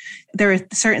up, but there were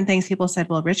certain things people said,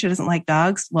 well, Richard doesn't like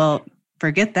dogs. Well,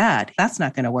 forget that. That's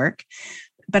not going to work.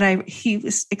 But he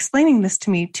was explaining this to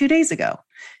me 2 days ago.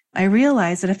 I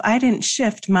realized that if I didn't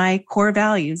shift my core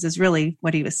values, is really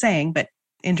what he was saying, but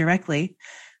indirectly,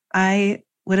 I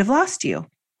would have lost you.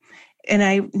 And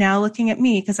I now looking at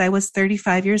me, because I was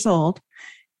 35 years old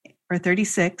or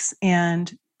 36,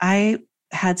 and I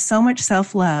had so much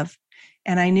self-love,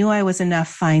 and I knew I was enough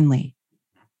finally.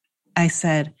 I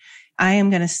said, I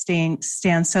am going to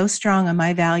stand so strong on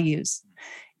my values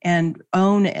and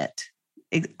own it.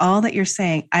 All that you're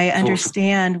saying, I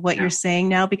understand what you're saying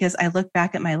now, because I look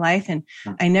back at my life and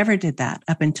I never did that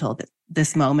up until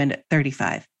this moment at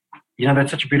 35.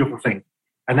 That's such a beautiful thing.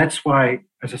 And that's why,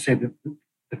 as I said,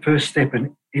 the first step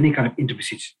in any kind of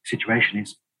intimacy situation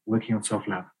is working on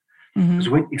self-love. Because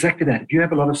exactly that. If you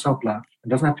have a lot of self-love, it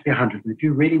doesn't have to be 100, but if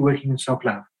you're really working on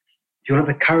self-love, you'll have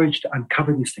the courage to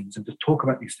uncover these things and to talk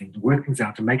about these things and work things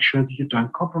out to make sure that you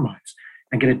don't compromise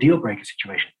and get a deal breaker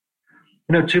situation.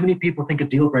 Too many people think a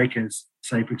deal breaker is,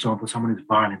 say, for example, someone who's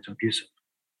violent or abusive.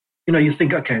 You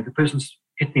think, okay, the person's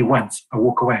hit me once, I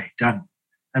walk away, done.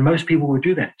 And most people would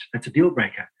do that. That's a deal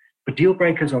breaker. But deal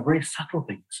breakers are very subtle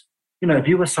things. If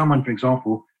you were someone, for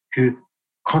example, who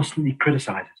constantly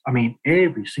criticizes,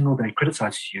 every single day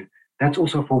criticizes you, that's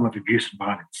also a form of abuse and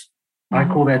violence. I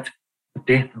call that the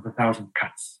death of 1,000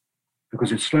 cuts,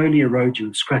 because it slowly erodes you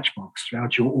with scratch marks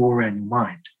throughout your aura and your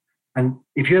mind. And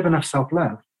if you have enough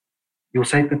self-love, you'll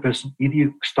say to the person, either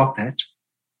you stop that,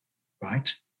 right,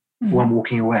 or I'm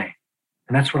walking away.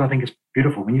 And that's what I think is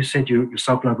beautiful. When you said your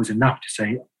self-love was enough to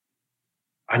say,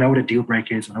 I know what a deal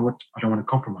breaker is, and I don't want to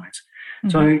compromise.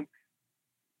 So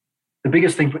the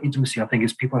biggest thing for intimacy, I think,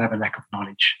 is people have a lack of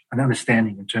knowledge and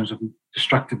understanding in terms of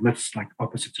destructive myths like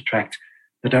opposites attract.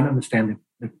 They don't understand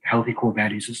the healthy core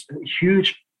values. There's a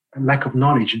huge lack of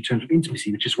knowledge in terms of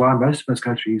intimacy, which is why most of us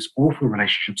go through these awful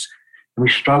relationships, and we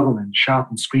struggle and shout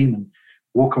and scream and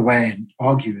walk away and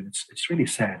argue, and it's really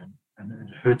sad and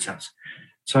it hurts us.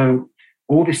 So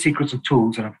all the secrets and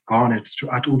tools that I've garnered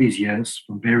throughout all these years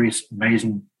from various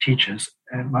amazing teachers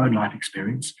and my own life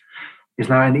experience is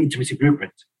now in the Intimacy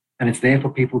Blueprint. And it's there for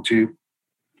people to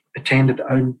attend at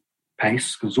their own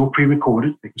pace, because it's all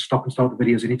pre-recorded. They can stop and start the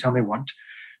videos anytime they want.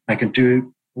 They can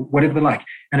do whatever they like.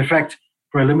 And in fact,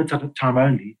 for a limited time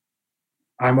only,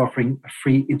 I'm offering a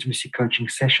free intimacy coaching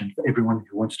session for everyone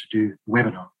who wants to do a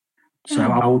webinar. So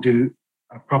I will do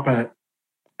a proper,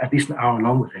 at least an hour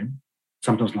long with them,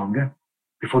 sometimes longer,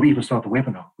 before they even start the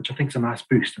webinar, which I think is a nice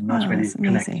boost and a nice way to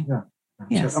connect. Yeah.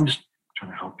 Yes. So I'm just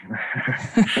trying to help.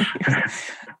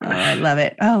 I love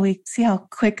it. We see how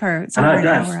quick our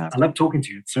hour out. I love talking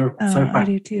to you. It's so fun. I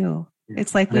do too. Yeah.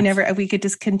 It's like we could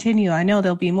just continue. I know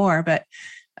there'll be more, but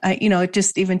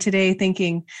just even today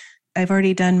thinking, I've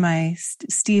already done my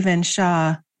Stephen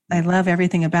Shaw. I love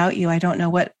everything about you. I don't know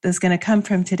what is going to come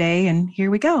from today. And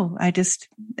here we go. It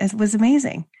was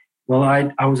amazing. Well,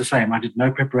 I was the same. I did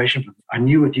no preparation for this. I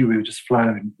knew with you, we would just flow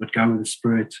and would go with the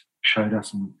Spirit showed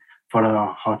us and follow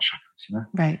our heart chakras,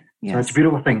 Right. Yes. So it's a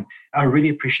beautiful thing. I really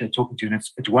appreciate talking to you. And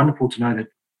it's wonderful to know that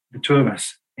the two of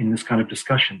us in this kind of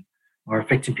discussion are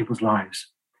affecting people's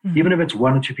lives. Mm-hmm. Even if it's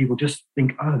one or two people, just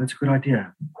think, that's a good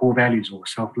idea. Core values or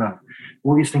self-love.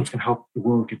 All these things can help the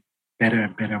world get better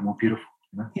and better and more beautiful.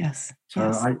 Yes. So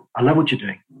yes. I love what you're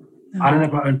doing. I don't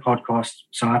have my own podcast,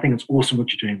 so I think it's awesome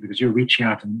what you're doing, because you're reaching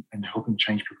out and helping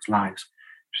change people's lives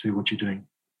through what you're doing.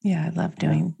 Yeah, I love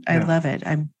doing. I love it.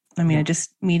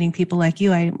 Just meeting people like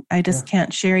you. I just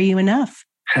can't share you enough.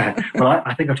 Well,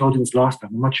 I think I told you this last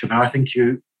time. I'm not sure, but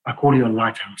I call you a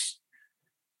lighthouse.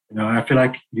 I feel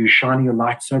like you're shining your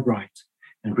light so bright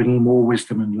and bringing more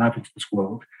wisdom and love into this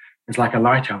world. It's like a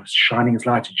lighthouse shining its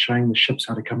light and showing the ships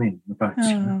how to come in, the boats.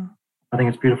 I think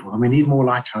it's beautiful. We need more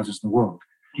lighthouses in the world.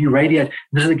 You radiate.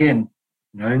 This is, again,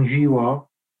 knowing who you are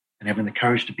and having the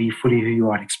courage to be fully who you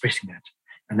are and expressing that.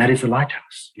 And that is the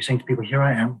lighthouse. You're saying to people, here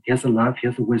I am, here's the love,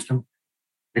 here's the wisdom.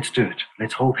 Let's do it.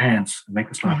 Let's hold hands and make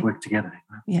this life work together.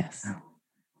 Yes.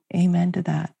 Amen to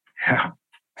that. Yeah.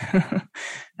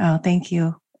 Oh, thank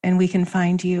you. And we can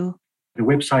find you. The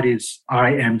website is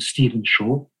I Am Stephen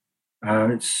Shaw.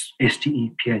 It's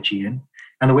STEPHEN.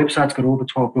 And the website's got all the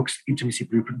 12 books, Intimacy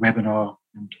Blueprint webinar,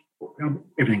 and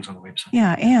everything's on the website.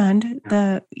 Yeah. And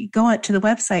you go out to the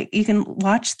website, you can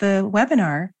watch the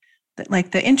webinar,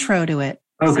 like the intro to it.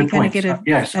 Oh, so good point.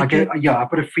 I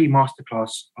put a free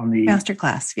masterclass on the...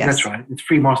 Masterclass, yes. That's right. It's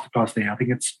free masterclass there. I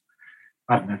think it's,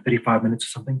 35 minutes or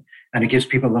something. And it gives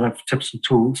people a lot of tips and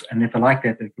tools. And if they like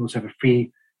that, they can also have a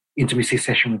free intimacy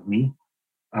session with me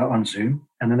on Zoom.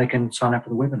 And then they can sign up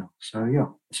for the webinar.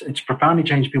 So, it's profoundly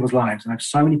changed people's lives. And I have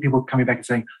so many people coming back and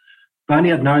saying, if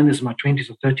only I'd known this in my 20s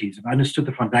or 30s, if I understood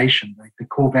the foundation, like the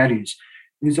core values,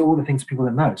 these are all the things people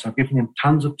don't know. So I've given them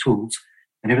tons of tools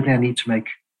and everything I need to make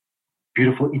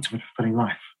beautiful, intimate, fulfilling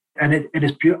life. And it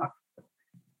is beautiful.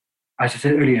 As I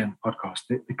said earlier in the podcast,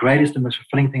 the greatest and most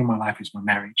fulfilling thing in my life is my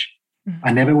marriage. Mm-hmm.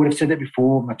 I never would have said that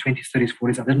before, my 20s, 30s,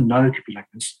 40s. I didn't know it could be like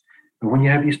this. But when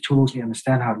you have these tools and you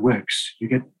understand how it works, you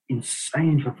get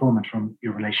insane fulfillment from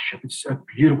your relationship. It's a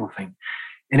beautiful thing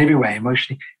in every way,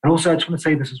 emotionally. And also, I just want to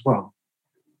say this as well.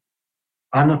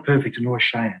 I'm not perfect, nor is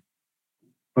Cheyenne.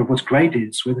 But what's great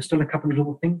is where there's still a couple of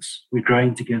little things, we're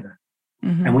growing together.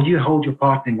 Mm-hmm. And when you hold your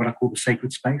partner in what I call the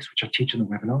sacred space, which I teach in the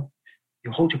webinar,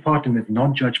 you hold your partner in that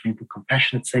non-judgmental,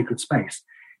 compassionate, sacred space.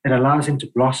 It allows him to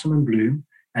blossom and bloom,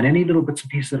 and any little bits and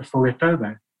pieces that are still left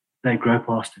over, they grow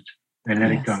past it. They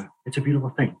let it go. It's a beautiful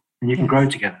thing, and you can grow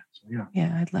together. So,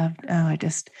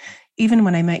 even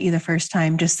when I met you the first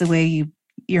time, just the way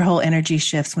your whole energy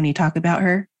shifts when you talk about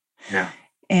her. Yeah.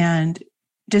 And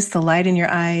just the light in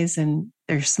your eyes and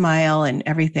their smile and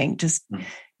everything just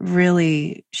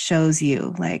really shows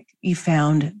you like you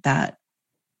found that.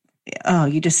 Oh,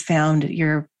 you just found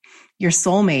your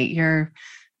soulmate, your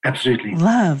absolutely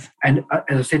love. And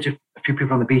as I said to a few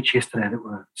people on the beach yesterday that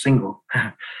were single,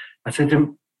 I said to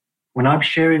them, when I'm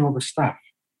sharing all this stuff,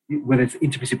 whether it's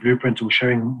Intimacy Blueprint or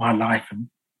sharing my life and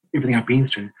everything I've been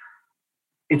through,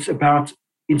 it's about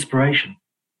inspiration.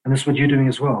 And this is what you're doing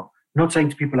as well. I'm not saying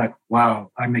to people like,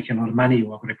 wow, I'm making a lot of money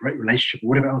or I've got a great relationship or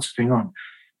whatever else is going on.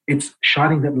 It's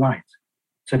shining that light.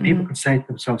 So people can say to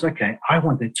themselves, okay, I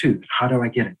want that too. How do I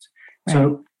get it? Right.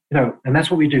 So, and that's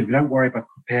what we do. We don't worry about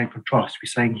compare and contrast. We're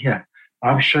saying, here,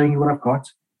 I'm showing you what I've got,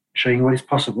 showing you what is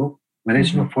possible, whether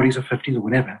it's in your 40s or 50s or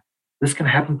whatever. This can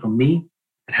happen for me.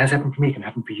 It has happened for me. It can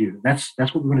happen for you. That's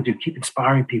what we want to do. Keep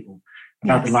inspiring people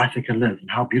about the life they can live and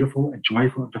how beautiful and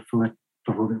joyful and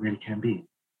fulfilled it really can be.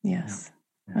 Yes.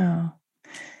 Yeah.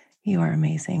 Oh, you are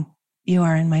amazing. You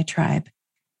are in my tribe.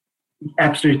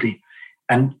 Absolutely.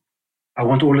 And I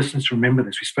want all listeners to remember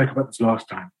this. We spoke about this last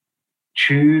time.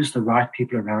 Choose the right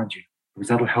people around you because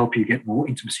that'll help you get more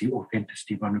intimacy,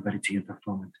 authenticity, vulnerability, and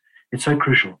fulfillment. It's so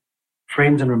crucial.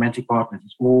 Friends and romantic partners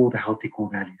is all the healthy core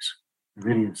values. It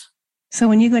really is. So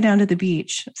when you go down to the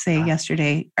beach, say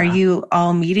yesterday, are you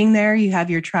all meeting there? You have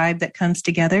your tribe that comes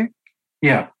together?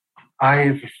 Yeah. I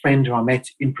have a friend who I met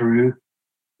in Peru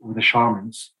with the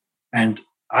shamans, and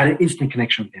I had an instant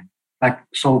connection with him, like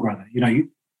soul brother. I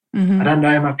don't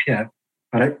know him up here,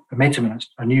 but I met him and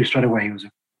I knew straight away he was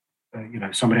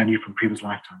somebody I knew from previous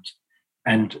lifetimes.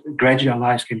 And gradually our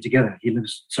lives came together. He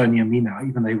lives so near me now,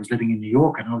 even though he was living in New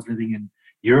York and I was living in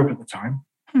Europe at the time.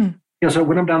 So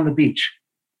when I'm down the beach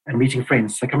and meeting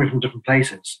friends, they're coming from different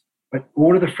places. But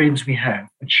all of the friends we have,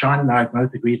 and Shine and I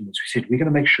both agreed on this, we said, we're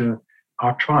going to make sure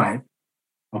our tribe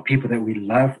are people that we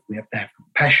love, they have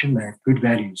compassion, they have good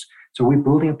values. So we're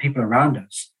building people around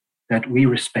us that we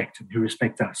respect and who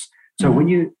respect us. So when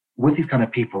you're with these kind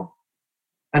of people,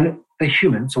 and they're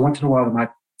human, so once in a while they might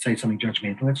say something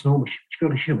judgmental, that's normal.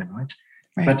 You're a human, right?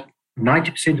 But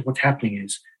 90% of what's happening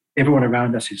is everyone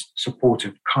around us is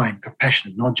supportive, kind,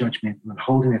 compassionate, non-judgmental, and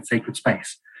holding that sacred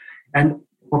space. And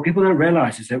what people don't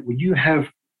realize is that when you have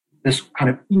this kind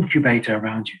of incubator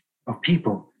around you of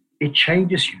people, it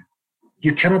changes you.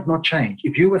 You cannot not change.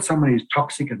 If you're with someone who's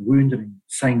toxic and wounded and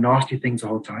saying nasty things the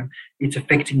whole time, it's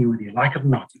affecting you whether you like it or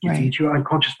not. It gets into your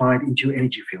unconscious mind, into your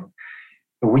energy field.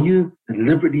 But when you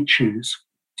deliberately choose,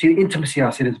 see, the intimacy I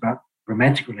said is about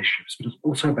romantic relationships, but it's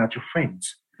also about your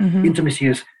friends. Intimacy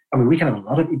is, we can have a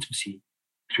lot of intimacy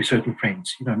through certain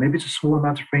friends. Maybe it's a small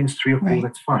amount of friends, 3 or 4,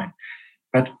 that's fine.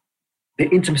 But the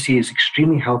intimacy is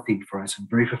extremely healthy for us and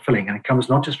very fulfilling. And it comes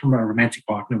not just from a romantic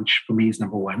partner, which for me is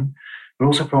number one, but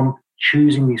also from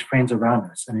choosing these friends around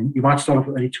us. And you might start off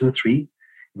with only 2 or 3,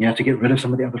 and you have to get rid of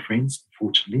some of the other friends,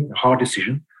 unfortunately, a hard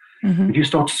decision. But you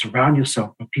start to surround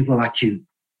yourself with people like you.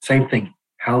 Same thing,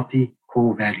 healthy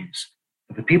core values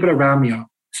But the people around me are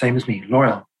same as me,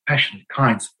 loyal, passionate,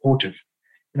 kind, supportive.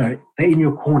 They're in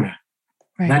your corner.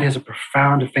 Right. That has a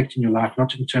profound effect in your life,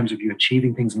 not in terms of you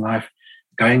achieving things in life,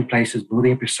 going places,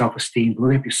 building up your self-esteem,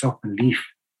 building up your self-belief,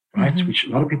 right? Mm-hmm. Which a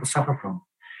lot of people suffer from,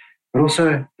 but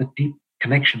also the deep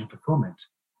connection and fulfillment.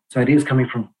 So it is coming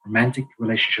from romantic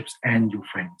relationships and your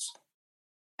friends.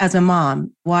 As a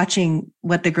mom, watching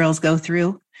what the girls go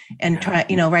through and try,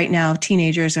 right now,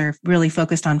 teenagers are really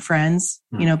focused on friends,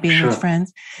 being with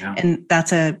friends. Yeah. And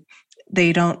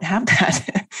they don't have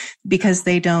that because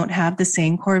they don't have the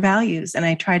same core values. And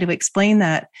I try to explain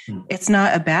that it's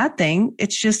not a bad thing.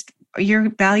 It's just your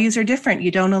values are different.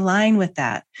 You don't align with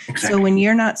that. Exactly. So when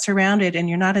you're not surrounded and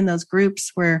you're not in those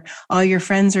groups where all your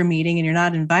friends are meeting and you're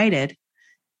not invited,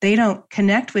 they don't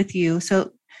connect with you.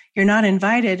 So you're not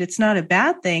invited. It's not a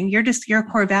bad thing. Your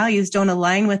core values don't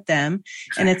align with them.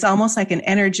 Exactly. And it's almost like an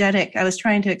energetic, I was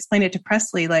trying to explain it to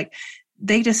Presley, like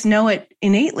they just know it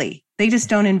innately. They just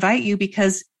don't invite you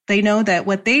because they know that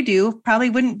what they do probably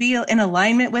wouldn't be in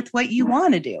alignment with what you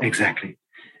want to do. Exactly.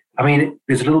 I mean,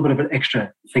 there's a little bit of an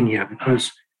extra thing here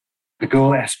because the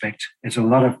girl aspect is a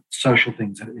lot of social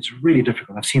things. It's really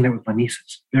difficult. I've seen that with my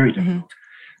nieces. Very difficult.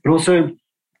 Mm-hmm. But also,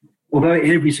 although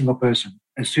every single person,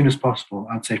 as soon as possible,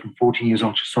 I'd say from 14 years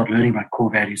old, should start learning about core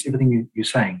values, everything you're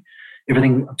saying,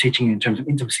 everything I'm teaching you in terms of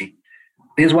intimacy.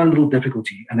 There's one little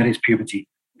difficulty, and that is puberty.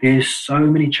 There's so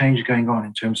many changes going on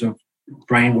in terms of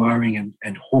brain wiring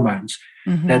and hormones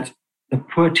that the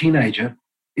poor teenager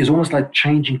is almost like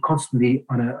changing constantly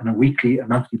on a weekly, a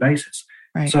monthly basis.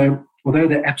 Right. So although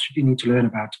they absolutely need to learn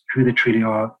about who they truly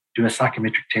are, do a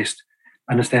psychometric test,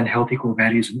 understand healthy core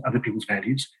values and other people's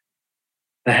values,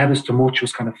 they have this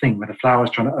tumultuous kind of thing where the flower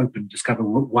is trying to open, discover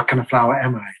what kind of flower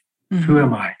am I? Who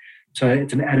am I? So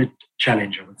it's an added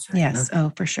challenge, I would say. Yes,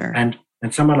 oh, for sure. And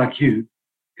someone like you,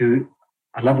 who,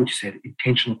 I love what you said,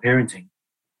 intentional parenting.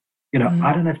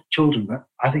 I don't have children, but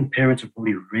I think parents are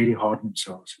probably really hard on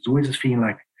themselves. It's always this feeling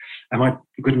like, am I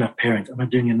a good enough parent? Am I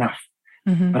doing enough?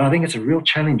 Mm-hmm. But I think it's a real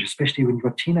challenge, especially when you've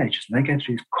got teenagers and they go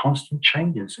through these constant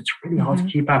changes. It's really hard to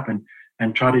keep up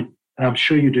and try to, and I'm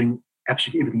sure you're doing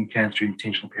absolutely everything you can through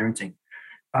intentional parenting.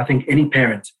 I think any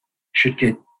parent should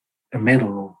get a medal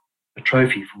or a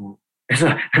trophy for,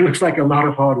 it looks like a lot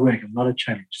of hard work, a lot of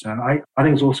challenge. So I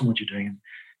think it's awesome what you're doing. And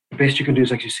the best you can do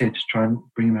is, like you said, just try and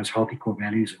bring in those healthy core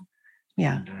values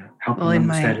and help them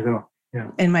understand it all. Yeah.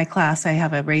 In my class, I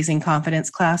have a Raising Confidence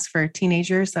class for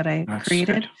teenagers that I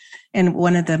created. Good. And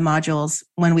one of the modules,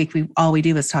 1 week, all we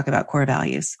do is talk about core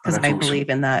values because I believe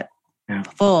in that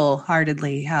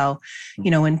full-heartedly. How,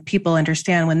 when people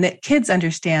understand, when the kids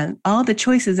understand, all the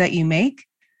choices that you make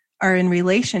are in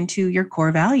relation to your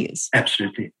core values.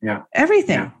 Absolutely. Yeah.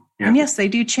 Everything. Yeah. Yeah. And yes, they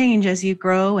do change as you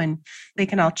grow and they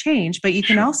can all change, but you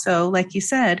can also, like you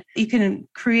said, you can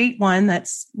create one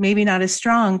that's maybe not as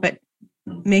strong, but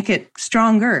make it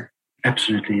stronger.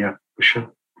 Absolutely. Yeah, for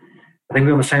sure. I think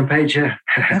we're on the same page. Yeah.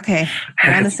 Okay.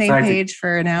 We're on the same page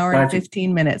for an hour and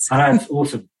 15 minutes. I know, it's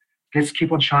awesome. Let's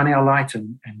keep on shining our light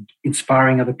and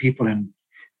inspiring other people and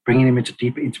bringing them into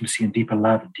deeper intimacy and deeper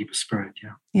love and deeper spirit.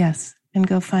 Yeah. Yes. And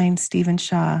go find Stephen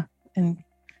Shaw and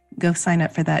go sign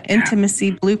up for that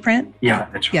Intimacy Blueprint. Yeah,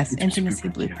 that's right. Yes, Intimacy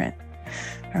Blueprint.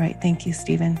 Yeah. All right. Thank you,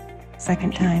 Stephen.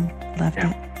 Second time. Loved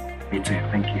it. Me too.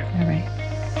 Thank you. All right.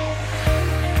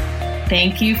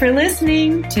 Thank you for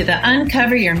listening to the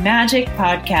Uncover Your Magic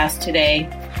podcast today.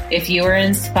 If you were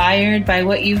inspired by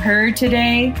what you heard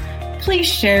today, please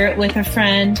share it with a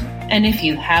friend. And if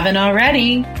you haven't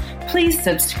already, please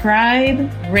subscribe,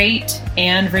 rate,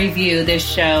 and review this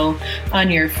show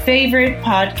on your favorite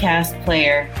podcast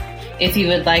player. If you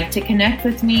would like to connect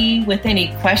with me with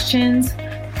any questions,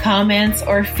 comments,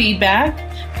 or feedback,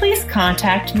 please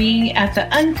contact me at the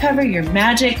Uncover Your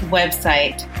Magic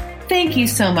website. Thank you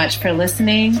so much for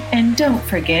listening, and don't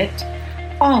forget,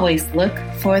 always look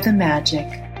for the magic.